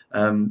joking.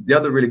 The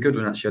other really good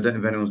one, actually, I don't know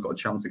if anyone's got a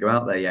chance to go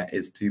out there yet,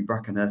 is to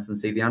Brackenhurst and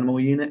see the animal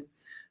unit.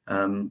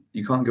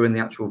 You can't go in the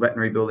actual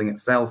veterinary building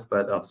itself,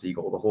 but obviously you've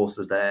got all the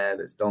horses there.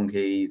 There's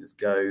donkeys, there's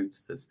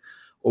goats, there's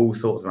all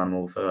sorts of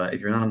animals. So if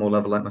you're an animal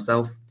lover like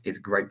myself, it's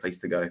a great place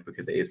to go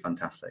because it is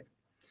fantastic.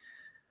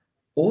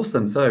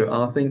 Awesome. So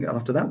I think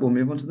after that, we'll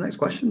move on to the next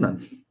question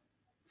then.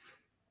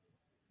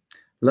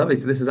 Lovely.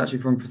 So this is actually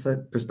from a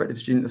prospective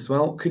student as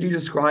well. Could you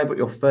describe what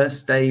your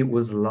first day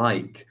was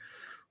like?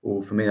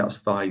 Well, for me, that was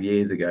 5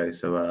 years ago.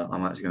 So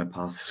I'm actually going to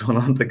pass this one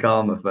on to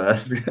Karma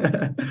first.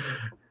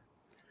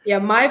 Yeah,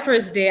 my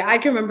first day, I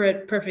can remember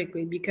it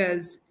perfectly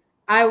because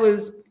I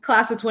was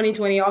class of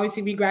 2020.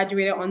 Obviously, we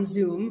graduated on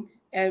Zoom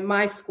at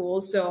my school,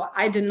 so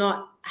I did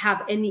not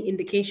have any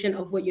indication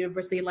of what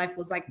university life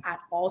was like at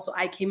all. So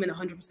I came in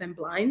 100%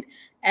 blind.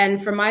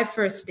 And for my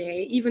first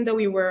day, even though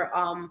we were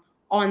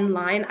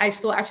online, I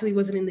still actually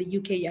wasn't in the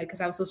UK yet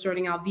because I was still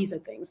sorting out visa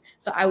things.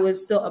 So I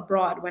was still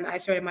abroad when I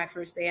started my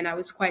first day, and I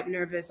was quite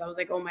nervous. I was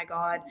like, oh my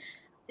God,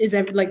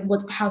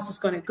 how's this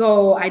going to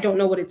go? I don't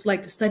know what it's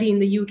like to study in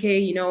the UK.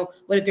 You know,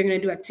 what if they're going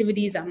to do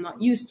activities I'm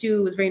not used to?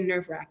 It was very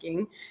nerve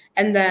wracking.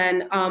 And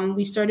then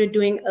we started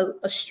doing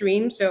a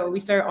stream. So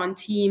we started on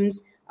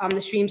Teams. The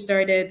stream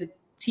started, the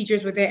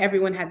teachers were there,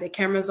 everyone had their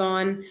cameras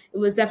on. It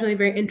was definitely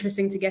very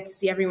interesting to get to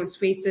see everyone's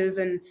faces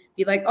and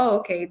be like, oh,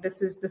 okay,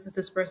 this is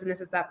this person, this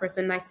is that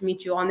person, nice to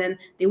meet you. And then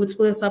they would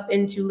split us up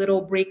into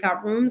little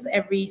breakout rooms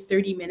every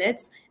 30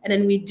 minutes. And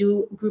then we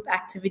do group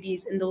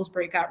activities in those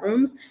breakout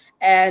rooms.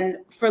 And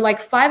for like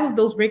 5 of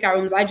those breakout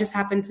rooms, I just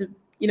happened to,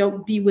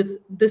 be with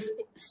this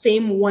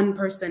same one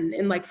person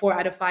in like 4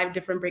 out of 5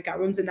 different breakout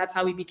rooms. And that's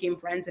how we became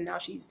friends. And now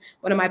she's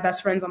one of my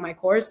best friends on my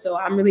course. So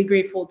I'm really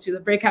grateful to the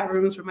breakout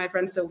rooms for my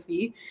friend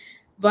Sophie.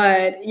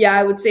 But yeah,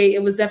 I would say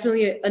it was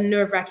definitely a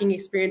nerve-wracking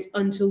experience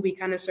until we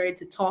kind of started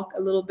to talk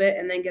a little bit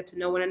and then get to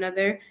know one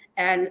another.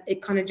 And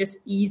it kind of just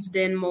eased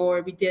in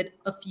more. We did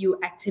a few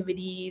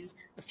activities,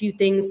 a few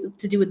things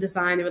to do with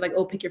design. They were like,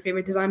 oh, pick your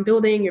favorite design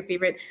building, your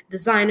favorite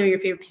designer, your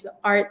favorite piece of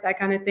art, that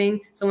kind of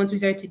thing. So once we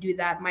started to do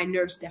that, my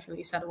nerves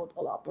definitely settled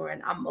a lot more,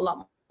 and I'm a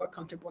lot more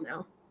comfortable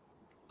now.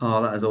 Oh,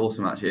 that is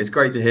awesome, actually. It's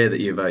great to hear that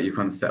you've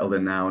kind of settled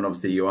in now, and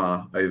obviously you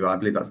are over, I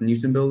believe that's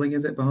Newton Building,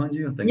 is it, behind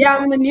you? I think. Yeah,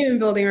 I'm in the Newton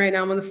Building right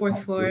now. I'm on the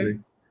 4th floor.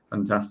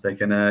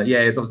 Fantastic. And yeah,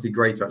 it's obviously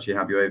great to actually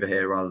have you over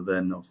here rather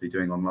than obviously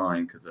doing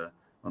online, because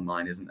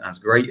online isn't as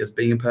great as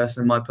being in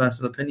person, in my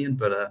personal opinion,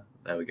 but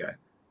there we go.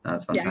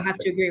 That's fantastic. Yeah, I have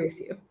to agree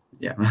with you.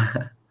 Yeah.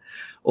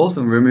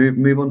 Awesome. We'll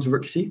move on to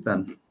Rakshith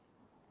then.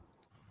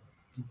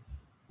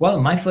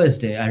 Well, my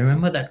first day, I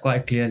remember that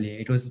quite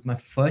clearly. It was my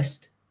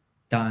first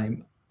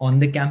time on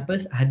the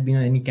campus. I had been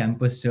on any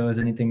campus tours,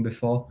 anything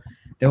before.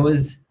 There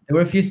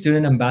were a few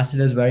student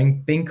ambassadors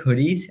wearing pink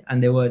hoodies,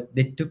 and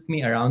they took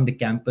me around the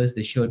campus.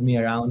 They showed me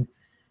around.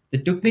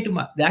 They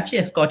actually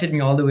escorted me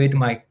all the way to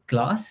my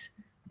class,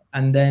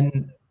 and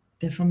then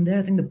from there,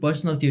 I think the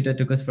personal tutor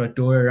took us for a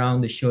tour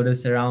around. They showed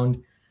us around.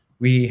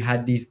 We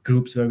had these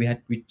groups where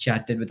we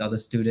chatted with other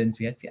students.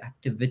 We had few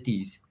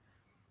activities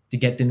to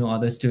get to know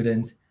other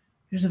students.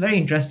 It was a very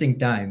interesting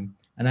time,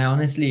 and I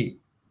honestly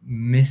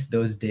miss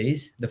those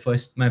days.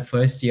 My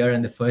first year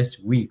and the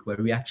first week, where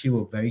we actually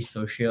were very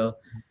social.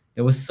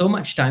 There was so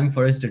much time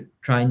for us to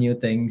try new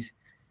things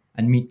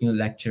and meet the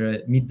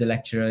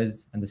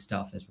lecturers and the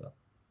staff as well.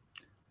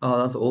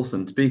 Oh, that's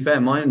awesome. To be fair,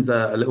 mine's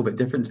a little bit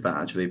different to that,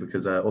 actually,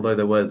 because although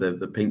there were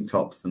the pink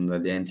tops and the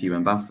NTU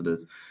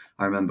ambassadors,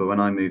 I remember when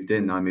I moved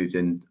in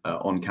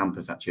on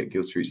campus, actually, at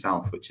Gill Street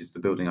South, which is the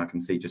building I can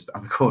see just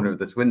at the corner of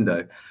this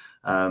window.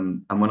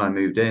 And when I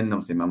moved in,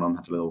 obviously my mum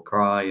had a little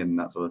cry and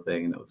that sort of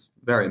thing, and it was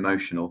very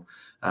emotional.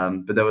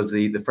 But there was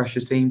the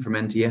freshers team from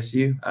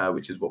NTSU,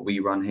 which is what we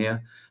run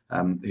here,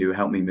 who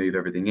helped me move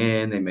everything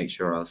in. They made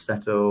sure I was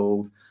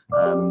settled,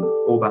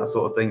 all that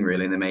sort of thing,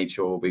 really. And they made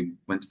sure we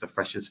went to the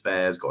freshers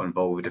fairs, got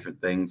involved with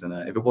different things. And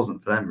if it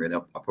wasn't for them, really,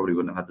 I probably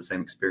wouldn't have had the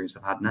same experience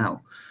I've had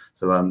now.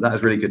 So that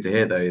was really good to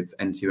hear, though. If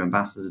NTU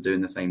ambassadors are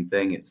doing the same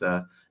thing, it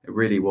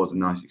really was a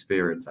nice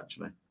experience,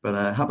 actually.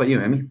 But how about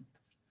you, Amy?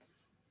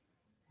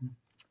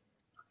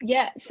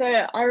 Yeah,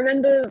 so I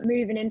remember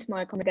moving into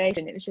my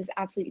accommodation. It was just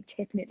absolutely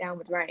tipping it down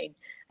with rain,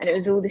 and it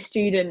was all the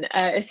student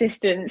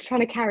assistants trying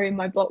to carry in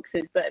my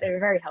boxes, but they were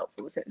very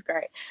helpful, so it was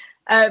great.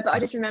 But I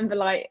just remember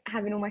like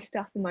having all my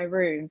stuff in my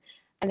room,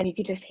 and then you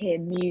could just hear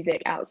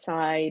music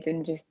outside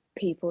and just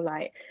people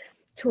like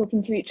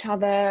talking to each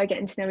other,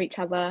 getting to know each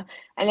other.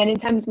 And then in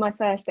terms of my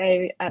first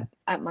day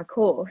at my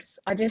course,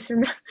 I just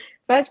remember,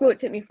 first of all, it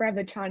took me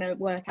forever trying to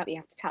work out that you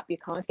have to tap your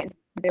card to get into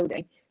the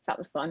building, so that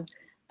was fun.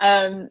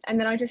 And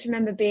then I just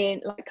remember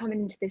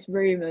coming into this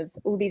room of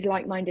all these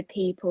like-minded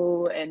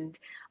people, and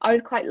I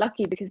was quite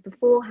lucky because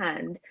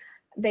beforehand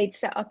they'd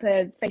set up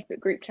a Facebook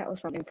group chat or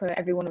something for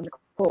everyone on the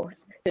course.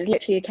 So it was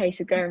literally a case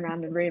of going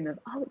around the room of,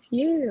 oh, it's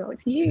you, oh,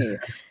 it's you.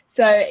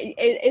 So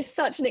it's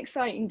such an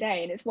exciting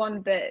day, and it's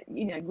one that,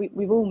 you know,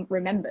 we've all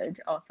remembered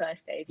our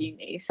first day of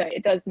uni. So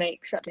it does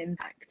make such an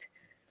impact.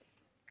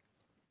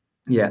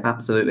 Yeah,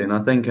 absolutely. And I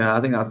think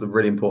that's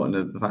really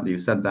important, the fact that you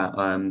said that.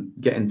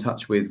 Get in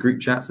touch with group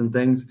chats and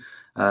things,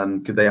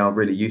 because they are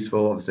really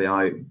useful. Obviously,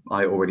 I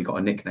already got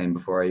a nickname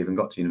before I even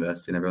got to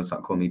university, and everyone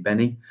started calling me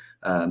Benny,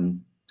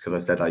 because I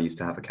said I used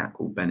to have a cat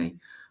called Benny.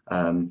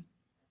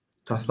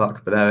 Tough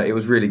luck, but it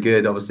was really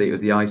good. Obviously, it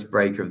was the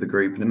icebreaker of the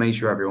group, and it made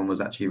sure everyone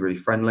was actually really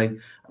friendly. And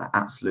I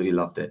absolutely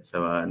loved it.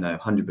 So no,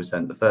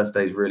 100%. The first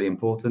day is really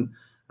important,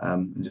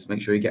 and just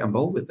make sure you get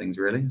involved with things,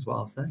 really, is what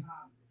I'll say.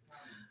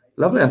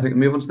 Lovely. I think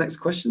we'll move on to the next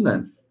question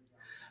then.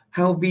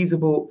 How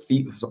feasible,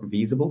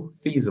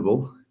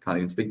 can't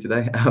even speak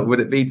today, would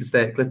it be to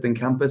stay at Clifton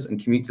campus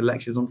and commute to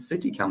lectures on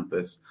City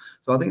campus?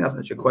 So I think that's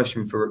actually a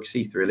question for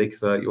Rakshith, really,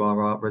 because you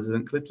are our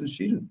resident Clifton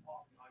student.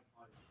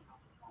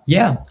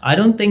 Yeah, I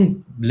don't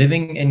think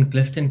living in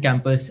Clifton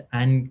campus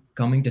and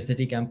coming to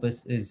City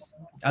campus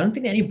I don't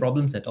think any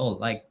problems at all.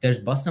 Like, there's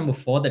bus number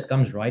 4 that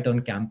comes right on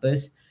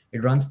campus.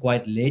 It runs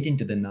quite late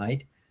into the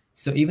night.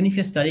 So even if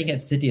you're studying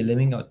at City,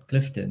 living at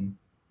Clifton,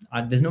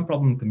 there's no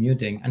problem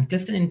commuting. And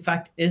Clifton, in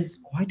fact, is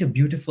quite a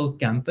beautiful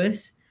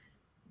campus.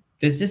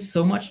 There's just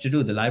so much to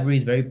do. The library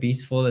is very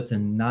peaceful. It's a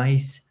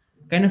nice,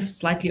 kind of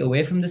slightly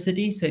away from the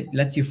city, so it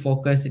lets you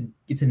focus.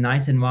 It's a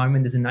nice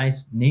environment. There's a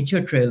nice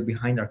nature trail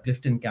behind our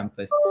Clifton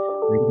campus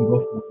where you can go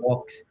for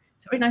walks.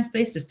 It's a very nice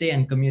place to stay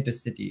and commute to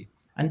City.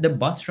 And the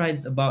bus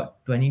ride's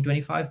about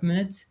 20-25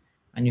 minutes.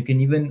 And you can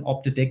even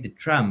opt to take the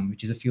tram,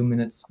 which is a few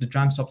minutes. The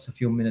tram stops a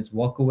few minutes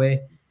walk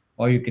away.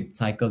 Or you could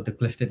cycle to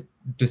Clifton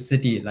to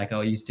City like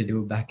I used to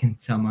do back in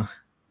summer.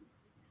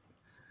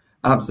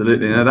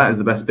 Absolutely. No, that is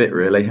the best bit,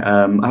 really.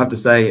 I have to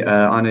say,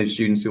 I know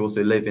students who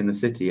also live in the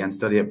city and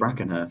study at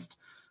Brackenhurst.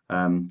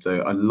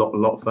 So a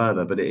lot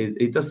further, but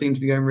it does seem to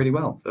be going really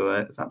well. So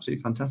it's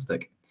absolutely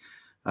fantastic.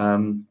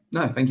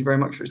 No, thank you very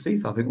much,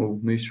 Rakshith. I think we'll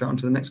move straight on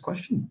to the next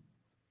question.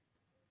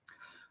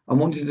 I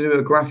wanted to do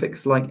a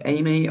graphics like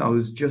Amy. I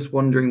was just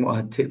wondering what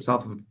her tips are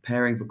for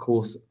preparing for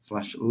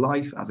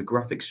course/life as a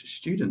graphics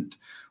student.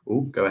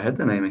 Oh, go ahead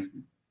then, Amy.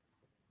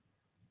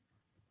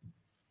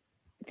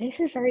 This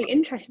is very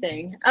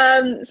interesting.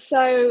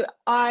 So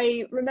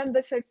I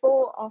remember, so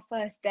for our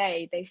first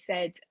day, they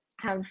said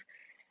have,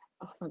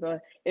 oh my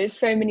God, there's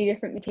so many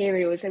different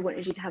materials. They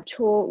wanted you to have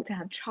chalk, to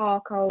have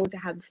charcoal, to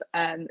have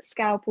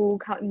scalpel,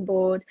 cutting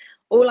board.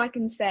 All I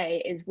can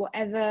say is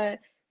whatever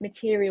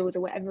materials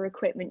or whatever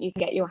equipment you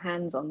can get your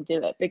hands on,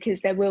 do it,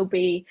 because there will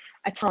be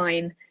a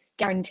time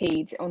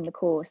guaranteed on the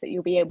course that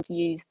you'll be able to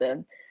use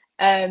them.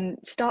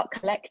 Start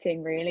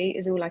collecting, really,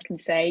 is all I can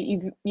say.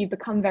 You've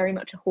become very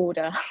much a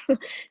hoarder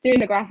doing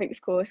the graphics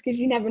course, because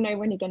you never know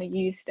when you're going to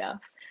use stuff.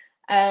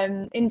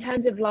 In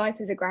terms of life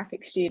as a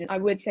graphics student, I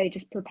would say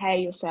just prepare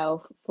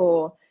yourself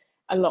for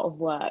a lot of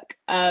work.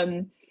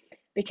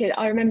 Because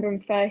I remember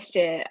in first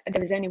year,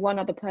 there was only one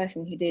other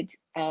person who did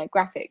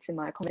graphics in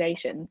my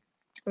accommodation,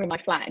 or in my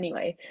flat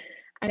anyway.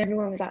 And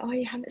everyone was like, oh,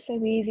 you have it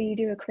so easy, you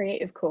do a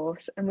creative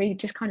course. And we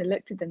just kind of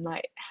looked at them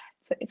like,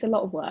 it's a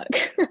lot of work.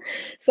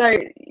 So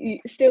you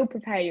still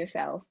prepare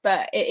yourself,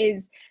 but it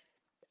is,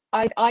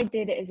 I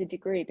did it as a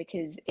degree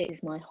because it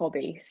is my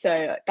hobby,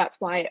 so that's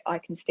why I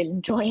can still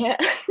enjoy it.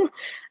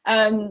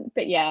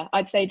 But yeah,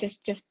 I'd say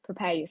just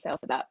prepare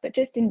yourself for that, but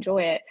just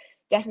enjoy it.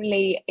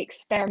 Definitely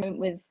experiment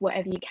with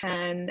whatever you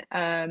can.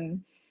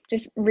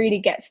 Just really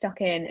get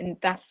stuck in, and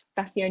that's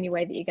the only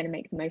way that you're going to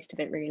make the most of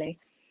it, really.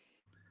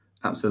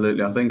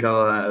 Absolutely. I think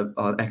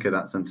I'll echo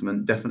that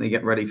sentiment. Definitely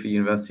get ready for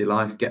university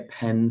life. Get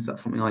pens.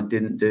 That's something I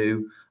didn't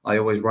do. I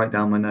always write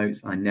down my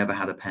notes. I never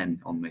had a pen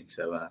on me.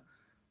 So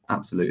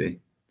absolutely.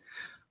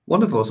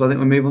 Wonderful. So I think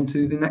we move on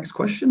to the next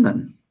question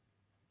then.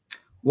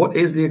 What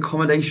is the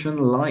accommodation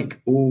like?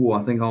 Oh,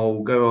 I think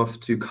I'll go off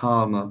to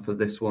Karma for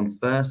this one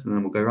first, and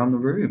then we'll go around the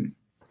room.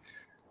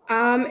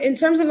 In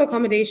terms of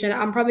accommodation,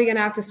 I'm probably going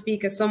to have to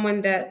speak as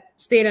someone that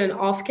stayed in an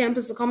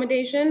off-campus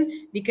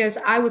accommodation, because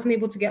I wasn't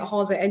able to get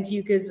halls at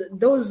NTU because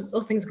those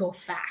things go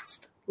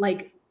fast,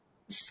 like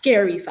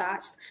scary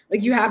fast.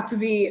 Like you have to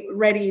be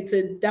ready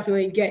to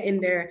definitely get in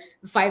there,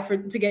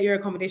 fight to get your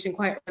accommodation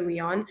quite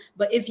early on.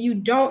 But if you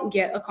don't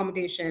get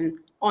accommodation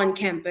on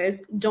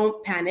campus,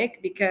 don't panic,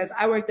 because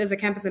I worked as a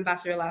campus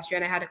ambassador last year,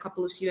 and I had a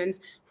couple of students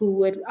who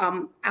would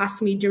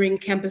ask me during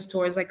campus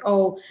tours, like,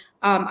 oh,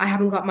 I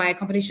haven't got my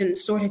accommodation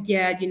sorted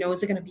yet,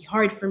 is it going to be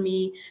hard for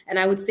me? And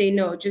I would say,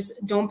 no,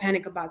 just don't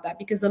panic about that,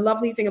 because the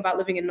lovely thing about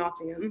living in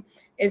Nottingham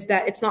is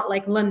that it's not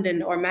like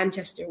London or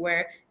Manchester,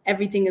 where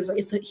everything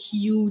it's a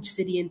huge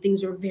city and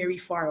things are very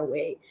far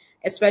away,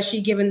 especially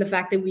given the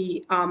fact that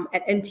we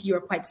at NTU are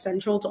quite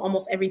central to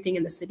almost everything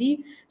in the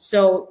city.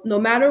 So no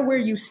matter where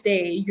you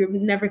stay, you're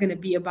never going to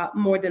be about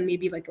more than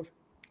maybe like a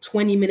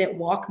 20-minute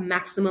walk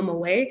maximum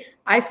away.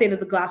 I stayed at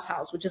the Glass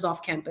House, which is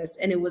off campus,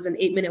 and it was an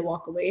 8-minute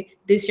walk away.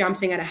 This year I'm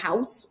staying at a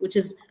house, which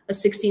is a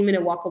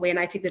 16-minute walk away, and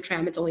I take the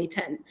tram, it's only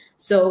 10.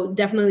 So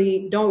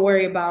definitely don't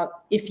worry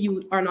about if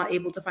you are not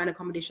able to find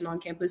accommodation on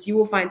campus. You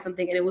will find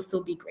something and it will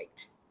still be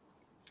great.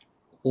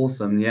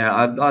 Awesome.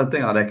 Yeah, I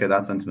think I'd echo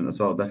that sentiment as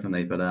well,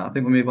 definitely. But I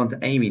think we'll move on to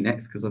Amy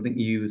next, because I think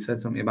you said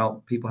something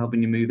about people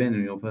helping you move in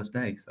on your first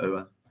day.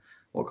 So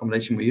what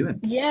accommodation were you in?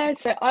 Yeah,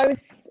 so I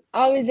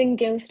was in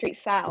Gill Street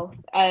South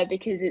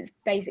because it's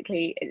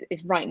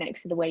right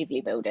next to the Waverley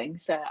building.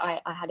 So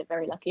I had it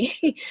very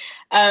lucky.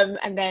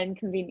 And then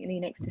conveniently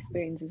next to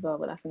Spoons as well,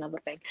 but that's another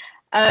thing.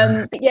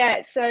 But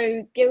yeah,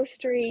 so Gill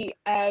Street,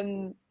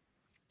 you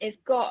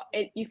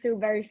feel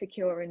very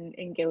secure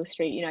in Gill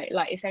Street,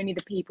 like it's only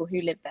the people who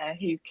live there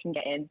who can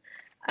get in.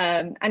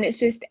 And it's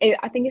just,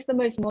 I think it's the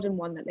most modern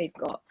one that they've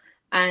got.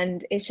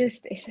 And it's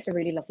just a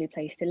really lovely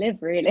place to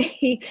live,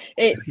 really.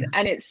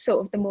 It's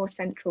sort of the more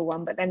central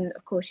one, but then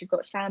of course you've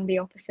got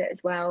Sandby opposite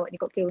as well, and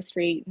you've got Gill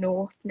Street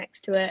North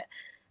next to it.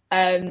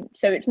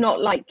 So it's not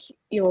like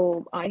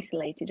you're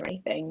isolated or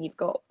anything. You've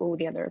got all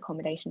the other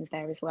accommodations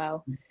there as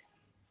well.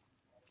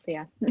 So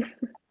yeah.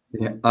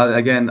 Yeah,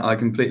 I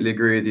completely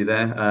agree with you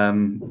there.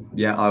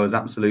 Yeah, I was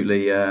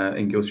absolutely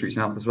in Gill Street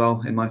South as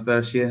well in my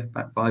first year,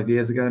 back 5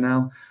 years ago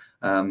now.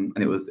 And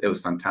it was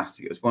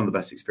fantastic. It was one of the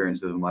best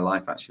experiences of my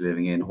life, actually,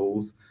 living in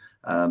halls.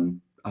 I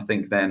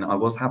think then I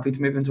was happy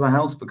to move into a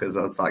house because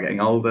I started getting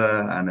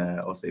older, and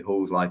obviously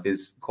halls life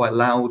is quite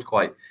loud,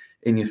 quite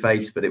in your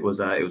face, but it was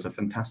a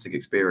fantastic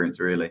experience,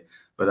 really.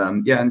 But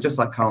yeah, and just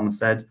like Karma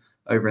said,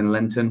 over in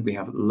Lenton, we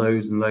have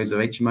loads and loads of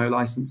HMO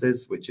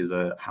licenses, which is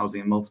a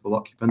housing and multiple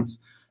occupants.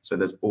 So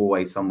there's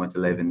always somewhere to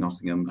live in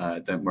Nottingham.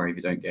 Don't worry if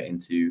you don't get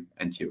into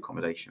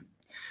accommodation.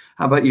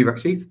 How about you,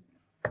 Rakshith?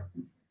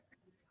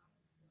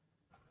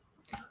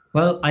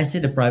 Well, I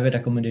stayed a private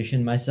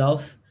accommodation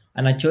myself,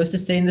 and I chose to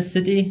stay in the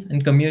city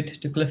and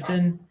commute to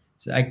Clifton.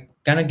 So I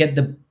kind of get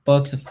the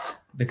perks of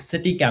the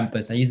city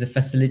campus. I use the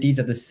facilities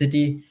at the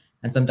city,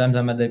 and sometimes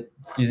I'm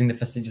using the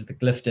facilities at the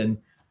Clifton.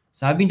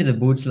 So I've been to the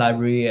Boots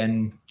Library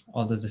and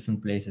all those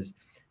different places.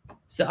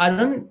 So I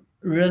don't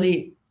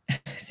really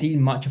see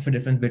much of a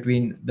difference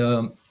between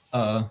the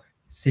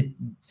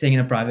staying in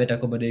a private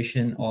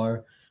accommodation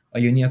or a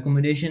uni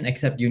accommodation,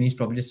 except uni is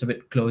probably just a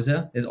bit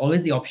closer. There's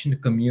always the option to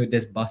commute.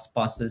 There's bus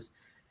passes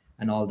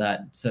and all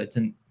that. So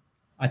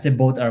I'd say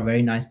both are a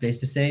very nice place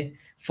to stay.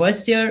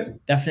 First year,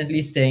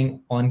 definitely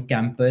staying on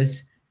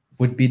campus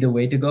would be the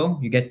way to go.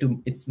 You get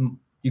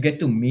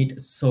to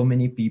meet so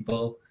many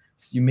people.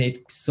 You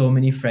make so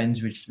many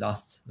friends which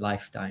last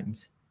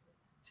lifetimes.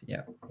 So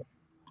yeah.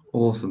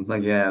 Awesome.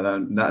 Like, yeah,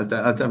 that's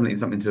definitely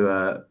something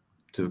to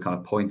kind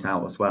of point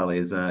out as well,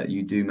 is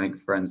you do make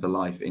friends for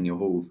life in your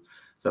halls.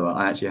 So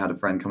I actually had a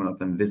friend coming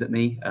up and visit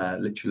me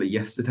literally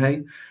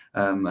yesterday,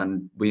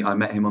 and I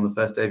met him on the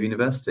first day of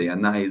university,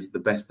 and that is the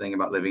best thing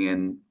about living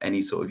in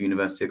any sort of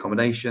university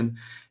accommodation.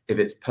 If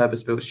it's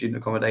purpose-built student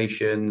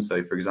accommodation,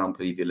 so for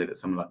example, if you live at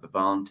something like the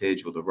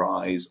Vantage or the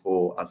Rise,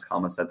 or as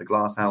Karma said, the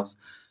Glass House,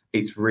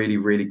 it's really,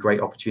 really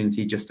great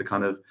opportunity just to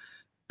kind of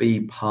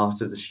be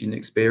part of the student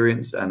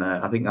experience. And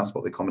I think that's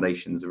what the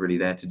accommodations are really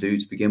there to do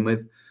to begin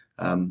with.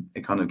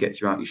 It kind of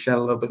gets you out your shell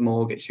a little bit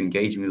more, gets you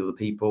engaging with other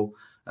people,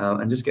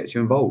 and just gets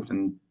you involved.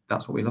 And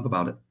that's what we love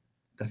about it,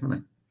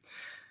 definitely.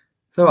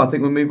 So I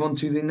think we'll move on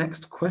to the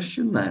next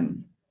question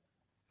then.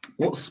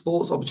 What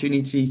sports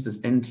opportunities does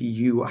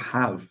NTU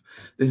have?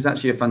 This is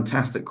actually a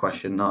fantastic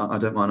question. I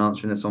don't mind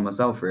answering this one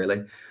myself,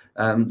 really.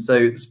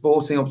 So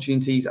sporting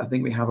opportunities, I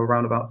think we have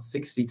around about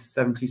 60 to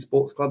 70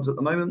 sports clubs at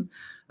the moment.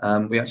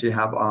 We actually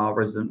have our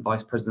resident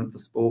vice president for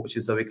sport, which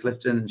is Zoe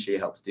Clifton, and she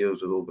helps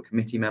deals with all the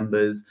committee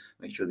members,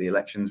 make sure the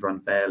elections run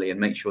fairly, and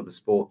make sure the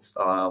sports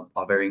are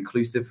very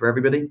inclusive for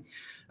everybody.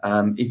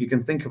 If you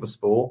can think of a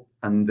sport,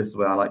 and this is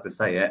where I like to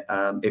say it,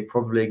 it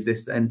probably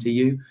exists at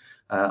NTU,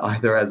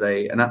 either as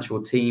an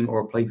actual team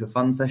or a play for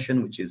fun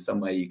session, which is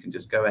somewhere you can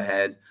just go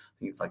ahead. I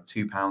think it's like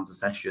 £2 a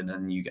session,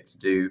 and you get to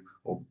do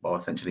or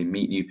essentially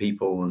meet new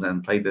people and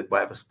then play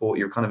whatever sport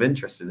you're kind of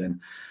interested in.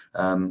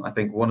 I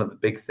think one of the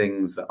big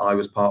things that I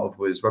was part of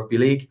was rugby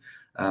league.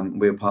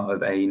 We were part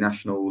of a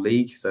national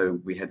league, so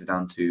we headed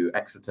down to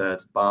Exeter,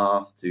 to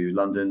Bath, to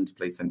London to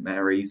play St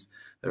Mary's.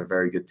 They're a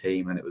very good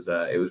team, and it was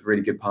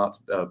really good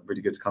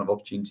really good kind of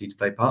opportunity to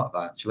play part of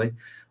that, actually.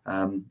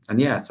 And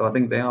yeah, so I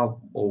think they are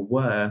or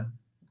were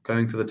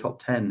going for the top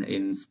 10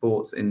 in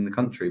sports in the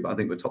country, but I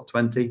think we're top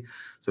 20,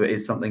 so it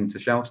is something to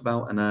shout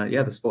about. And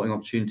yeah, the sporting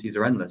opportunities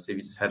are endless. If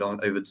you just head on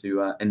over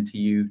to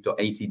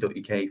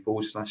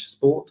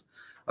ntu.ac.uk/sport,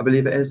 I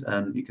believe it is,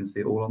 and you can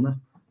see it all on there.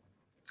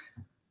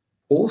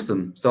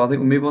 Awesome. So I think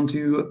we'll move on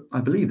to,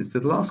 I believe it's the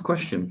last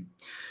question.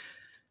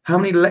 How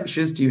many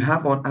lectures do you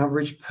have on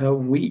average per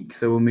week?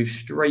 So we'll move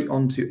straight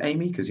on to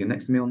Amy, because you're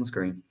next to me on the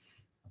screen.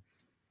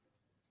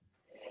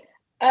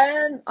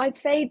 I'd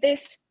say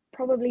this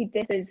probably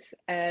differs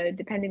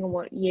depending on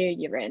what year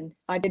you're in.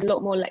 I did a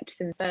lot more lectures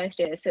in the first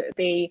year, so it would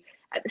be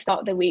at the start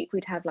of the week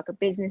we'd have like a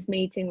business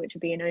meeting, which would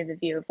be an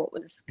overview of what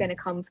was going to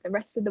come for the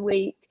rest of the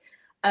week.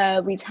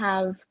 We'd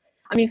have,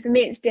 I mean, for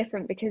me it's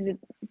different because of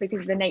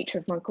the nature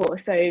of my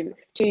course. So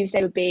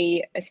Tuesday would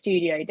be a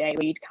studio day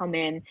where you'd come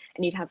in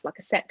and you'd have like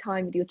a set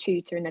time with your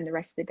tutor, and then the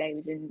rest of the day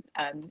was in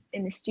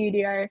the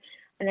studio.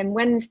 And then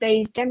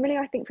Wednesdays, generally,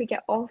 I think we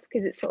get off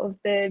because it's sort of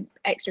the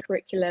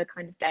extracurricular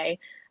kind of day.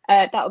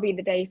 That'll be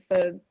the day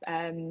for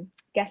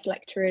guest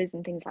lecturers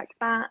and things like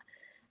that.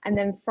 And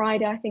then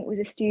Friday, I think, was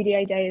a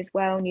studio day as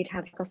well, and you'd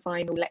have like a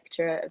final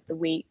lecture of the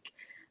week.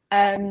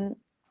 And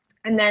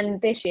then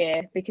this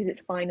year, because it's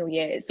final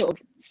year, it's sort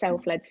of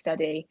self-led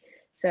study.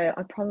 So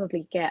I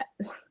probably get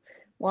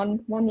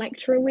one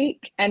lecture a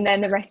week, and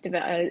then the rest of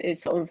it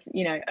is sort of,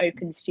 you know,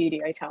 open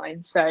studio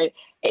time. So it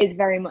is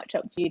very much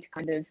up to you to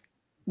kind of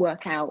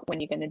work out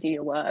when you're going to do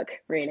your work,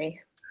 really.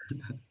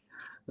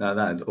 No,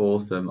 that is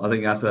awesome. I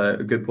think that's a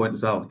good point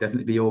as well.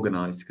 Definitely be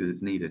organised because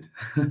it's needed.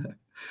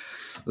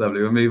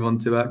 Lovely. We'll move on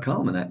to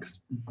Karma next.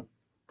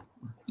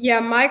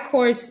 Yeah, my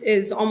course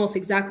is almost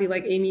exactly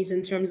like Amy's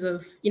in terms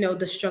of, you know,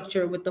 the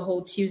structure with the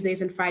whole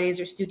Tuesdays and Fridays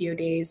are studio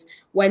days.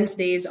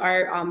 Wednesdays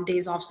are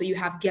days off, so you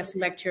have guest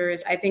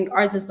lectures. I think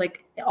ours is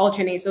like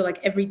alternate, so like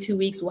every 2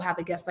 weeks we'll have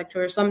a guest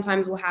lecturer.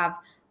 Sometimes we'll have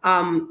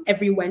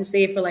every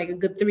Wednesday for like a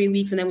good 3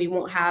 weeks, and then we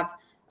won't have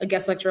a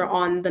guest lecture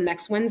on the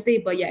next Wednesday.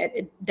 But yeah,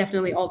 it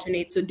definitely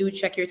alternates. So do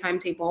check your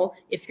timetable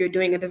if you're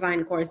doing a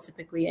design course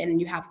typically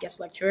and you have guest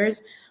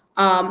lecturers.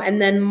 And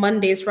then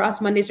Mondays, for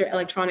us, Mondays are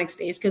electronics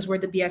days because we're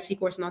the BSc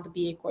course, not the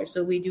BA course.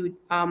 So we do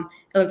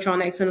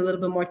electronics and a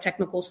little bit more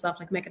technical stuff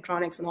like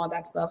mechatronics and all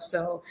that stuff.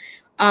 So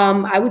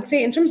I would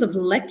say in terms of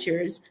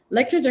lectures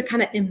are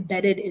kind of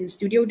embedded in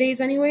studio days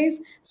anyways.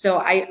 So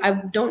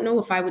I don't know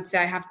if I would say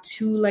I have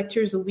 2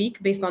 lectures a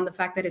week based on the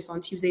fact that it's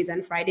on Tuesdays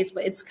and Fridays,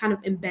 but it's kind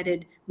of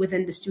embedded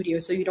within the studio.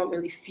 So you don't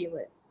really feel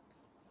it.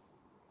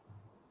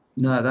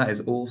 No, that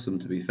is awesome,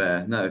 to be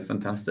fair. No,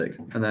 fantastic.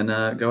 And then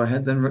go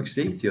ahead then,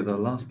 Ruxith, you're the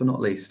last but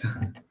not least.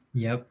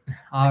 Yep.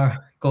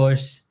 Our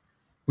course,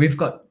 we've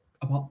got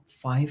about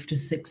 5 to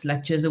 6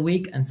 lectures a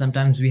week, and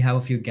sometimes we have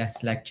a few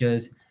guest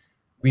lectures.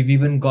 We've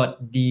even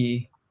got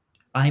the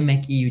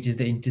IMEC-E, which is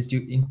the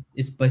institute,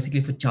 is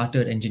basically for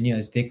chartered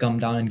engineers. They come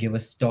down and give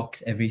us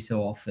talks every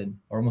so often,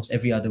 or almost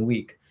every other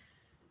week.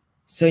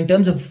 So in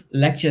terms of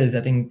lectures,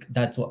 I think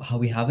that's how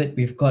we have it.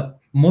 We've got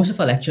most of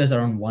our lectures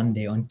are on one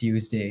day, on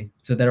Tuesday.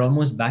 So they're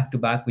almost back to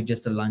back with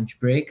just a lunch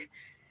break,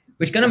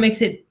 which kind of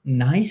makes it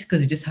nice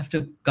because you just have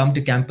to come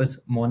to campus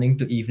morning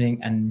to evening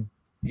and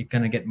you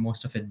kind of get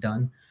most of it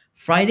done.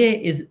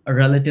 Friday is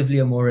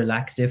a more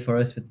relaxed day for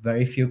us with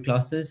very few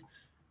classes.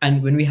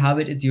 And when we have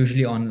it, it's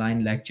usually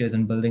online lectures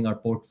and building our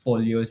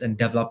portfolios and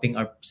developing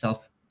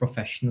ourselves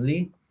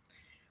professionally.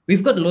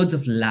 We've got loads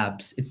of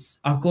labs.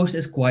 Our course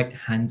is quite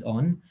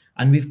hands-on,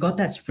 and we've got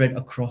that spread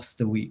across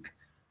the week.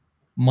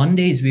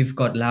 Mondays, we've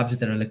got labs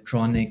with our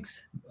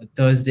electronics.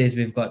 Thursdays,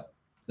 we've got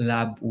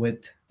lab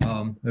with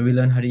where we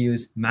learn how to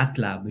use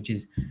MATLAB, which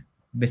is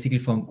basically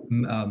for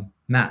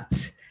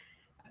maths.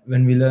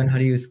 When we learn how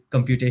to use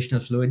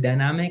computational fluid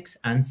dynamics,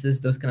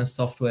 ANSYS, those kind of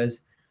softwares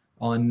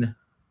on, I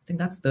think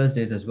that's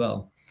Thursdays as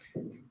well.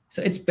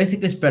 So it's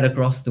basically spread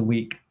across the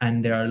week,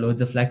 and there are loads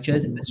of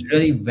lectures. This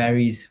really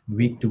varies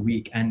week to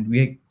week, and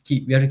we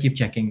have to keep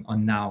checking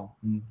on now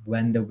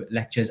when the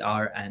lectures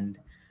are and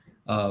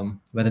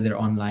whether they're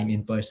online,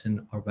 in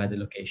person, or where the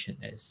location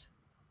is.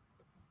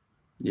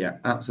 Yeah,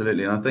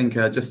 absolutely. And I think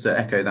just to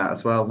echo that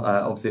as well,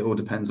 obviously it all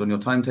depends on your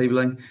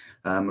timetabling.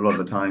 A lot of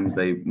the times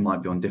they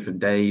might be on different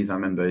days. I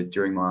remember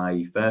during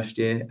my first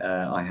year,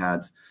 I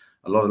had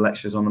a lot of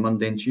lectures on the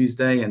Monday and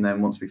Tuesday. And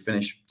then once we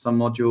finished some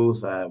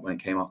modules, when it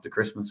came after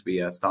Christmas,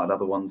 we started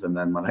other ones, and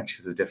then my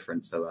lectures are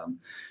different. So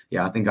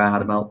yeah, I think I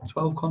had about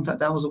 12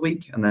 contact hours a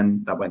week, and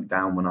then that went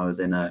down when I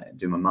was in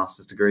doing my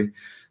master's degree.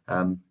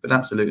 But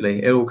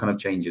absolutely, it all kind of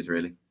changes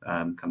really,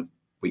 kind of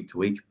week to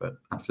week, but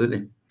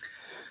absolutely.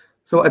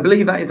 So I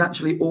believe that is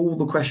actually all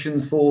the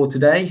questions for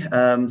today.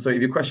 So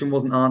if your question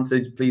wasn't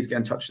answered, please get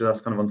in touch with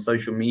us kind of on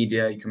social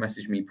media. You can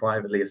message me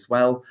privately as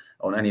well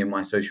on any of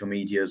my social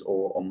medias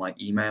or on my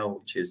email,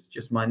 which is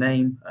just my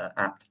name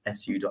at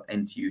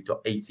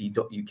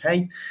su.ntu.ac.uk,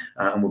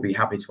 and we'll be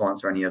happy to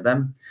answer any of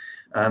them.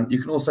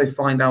 You can also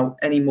find out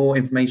any more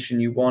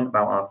information you want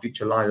about our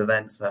future live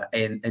events at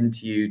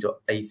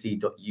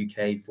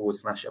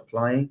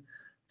ntu.ac.uk/applying.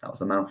 That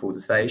was a mouthful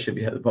to say. It should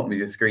be at the bottom of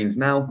your screens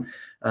now.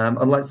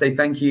 I'd like to say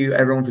thank you,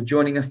 everyone, for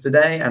joining us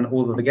today, and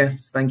all of the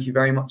guests. Thank you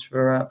very much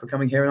for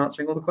coming here and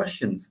answering all the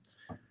questions.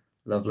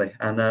 Lovely.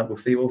 And we'll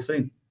see you all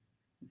soon.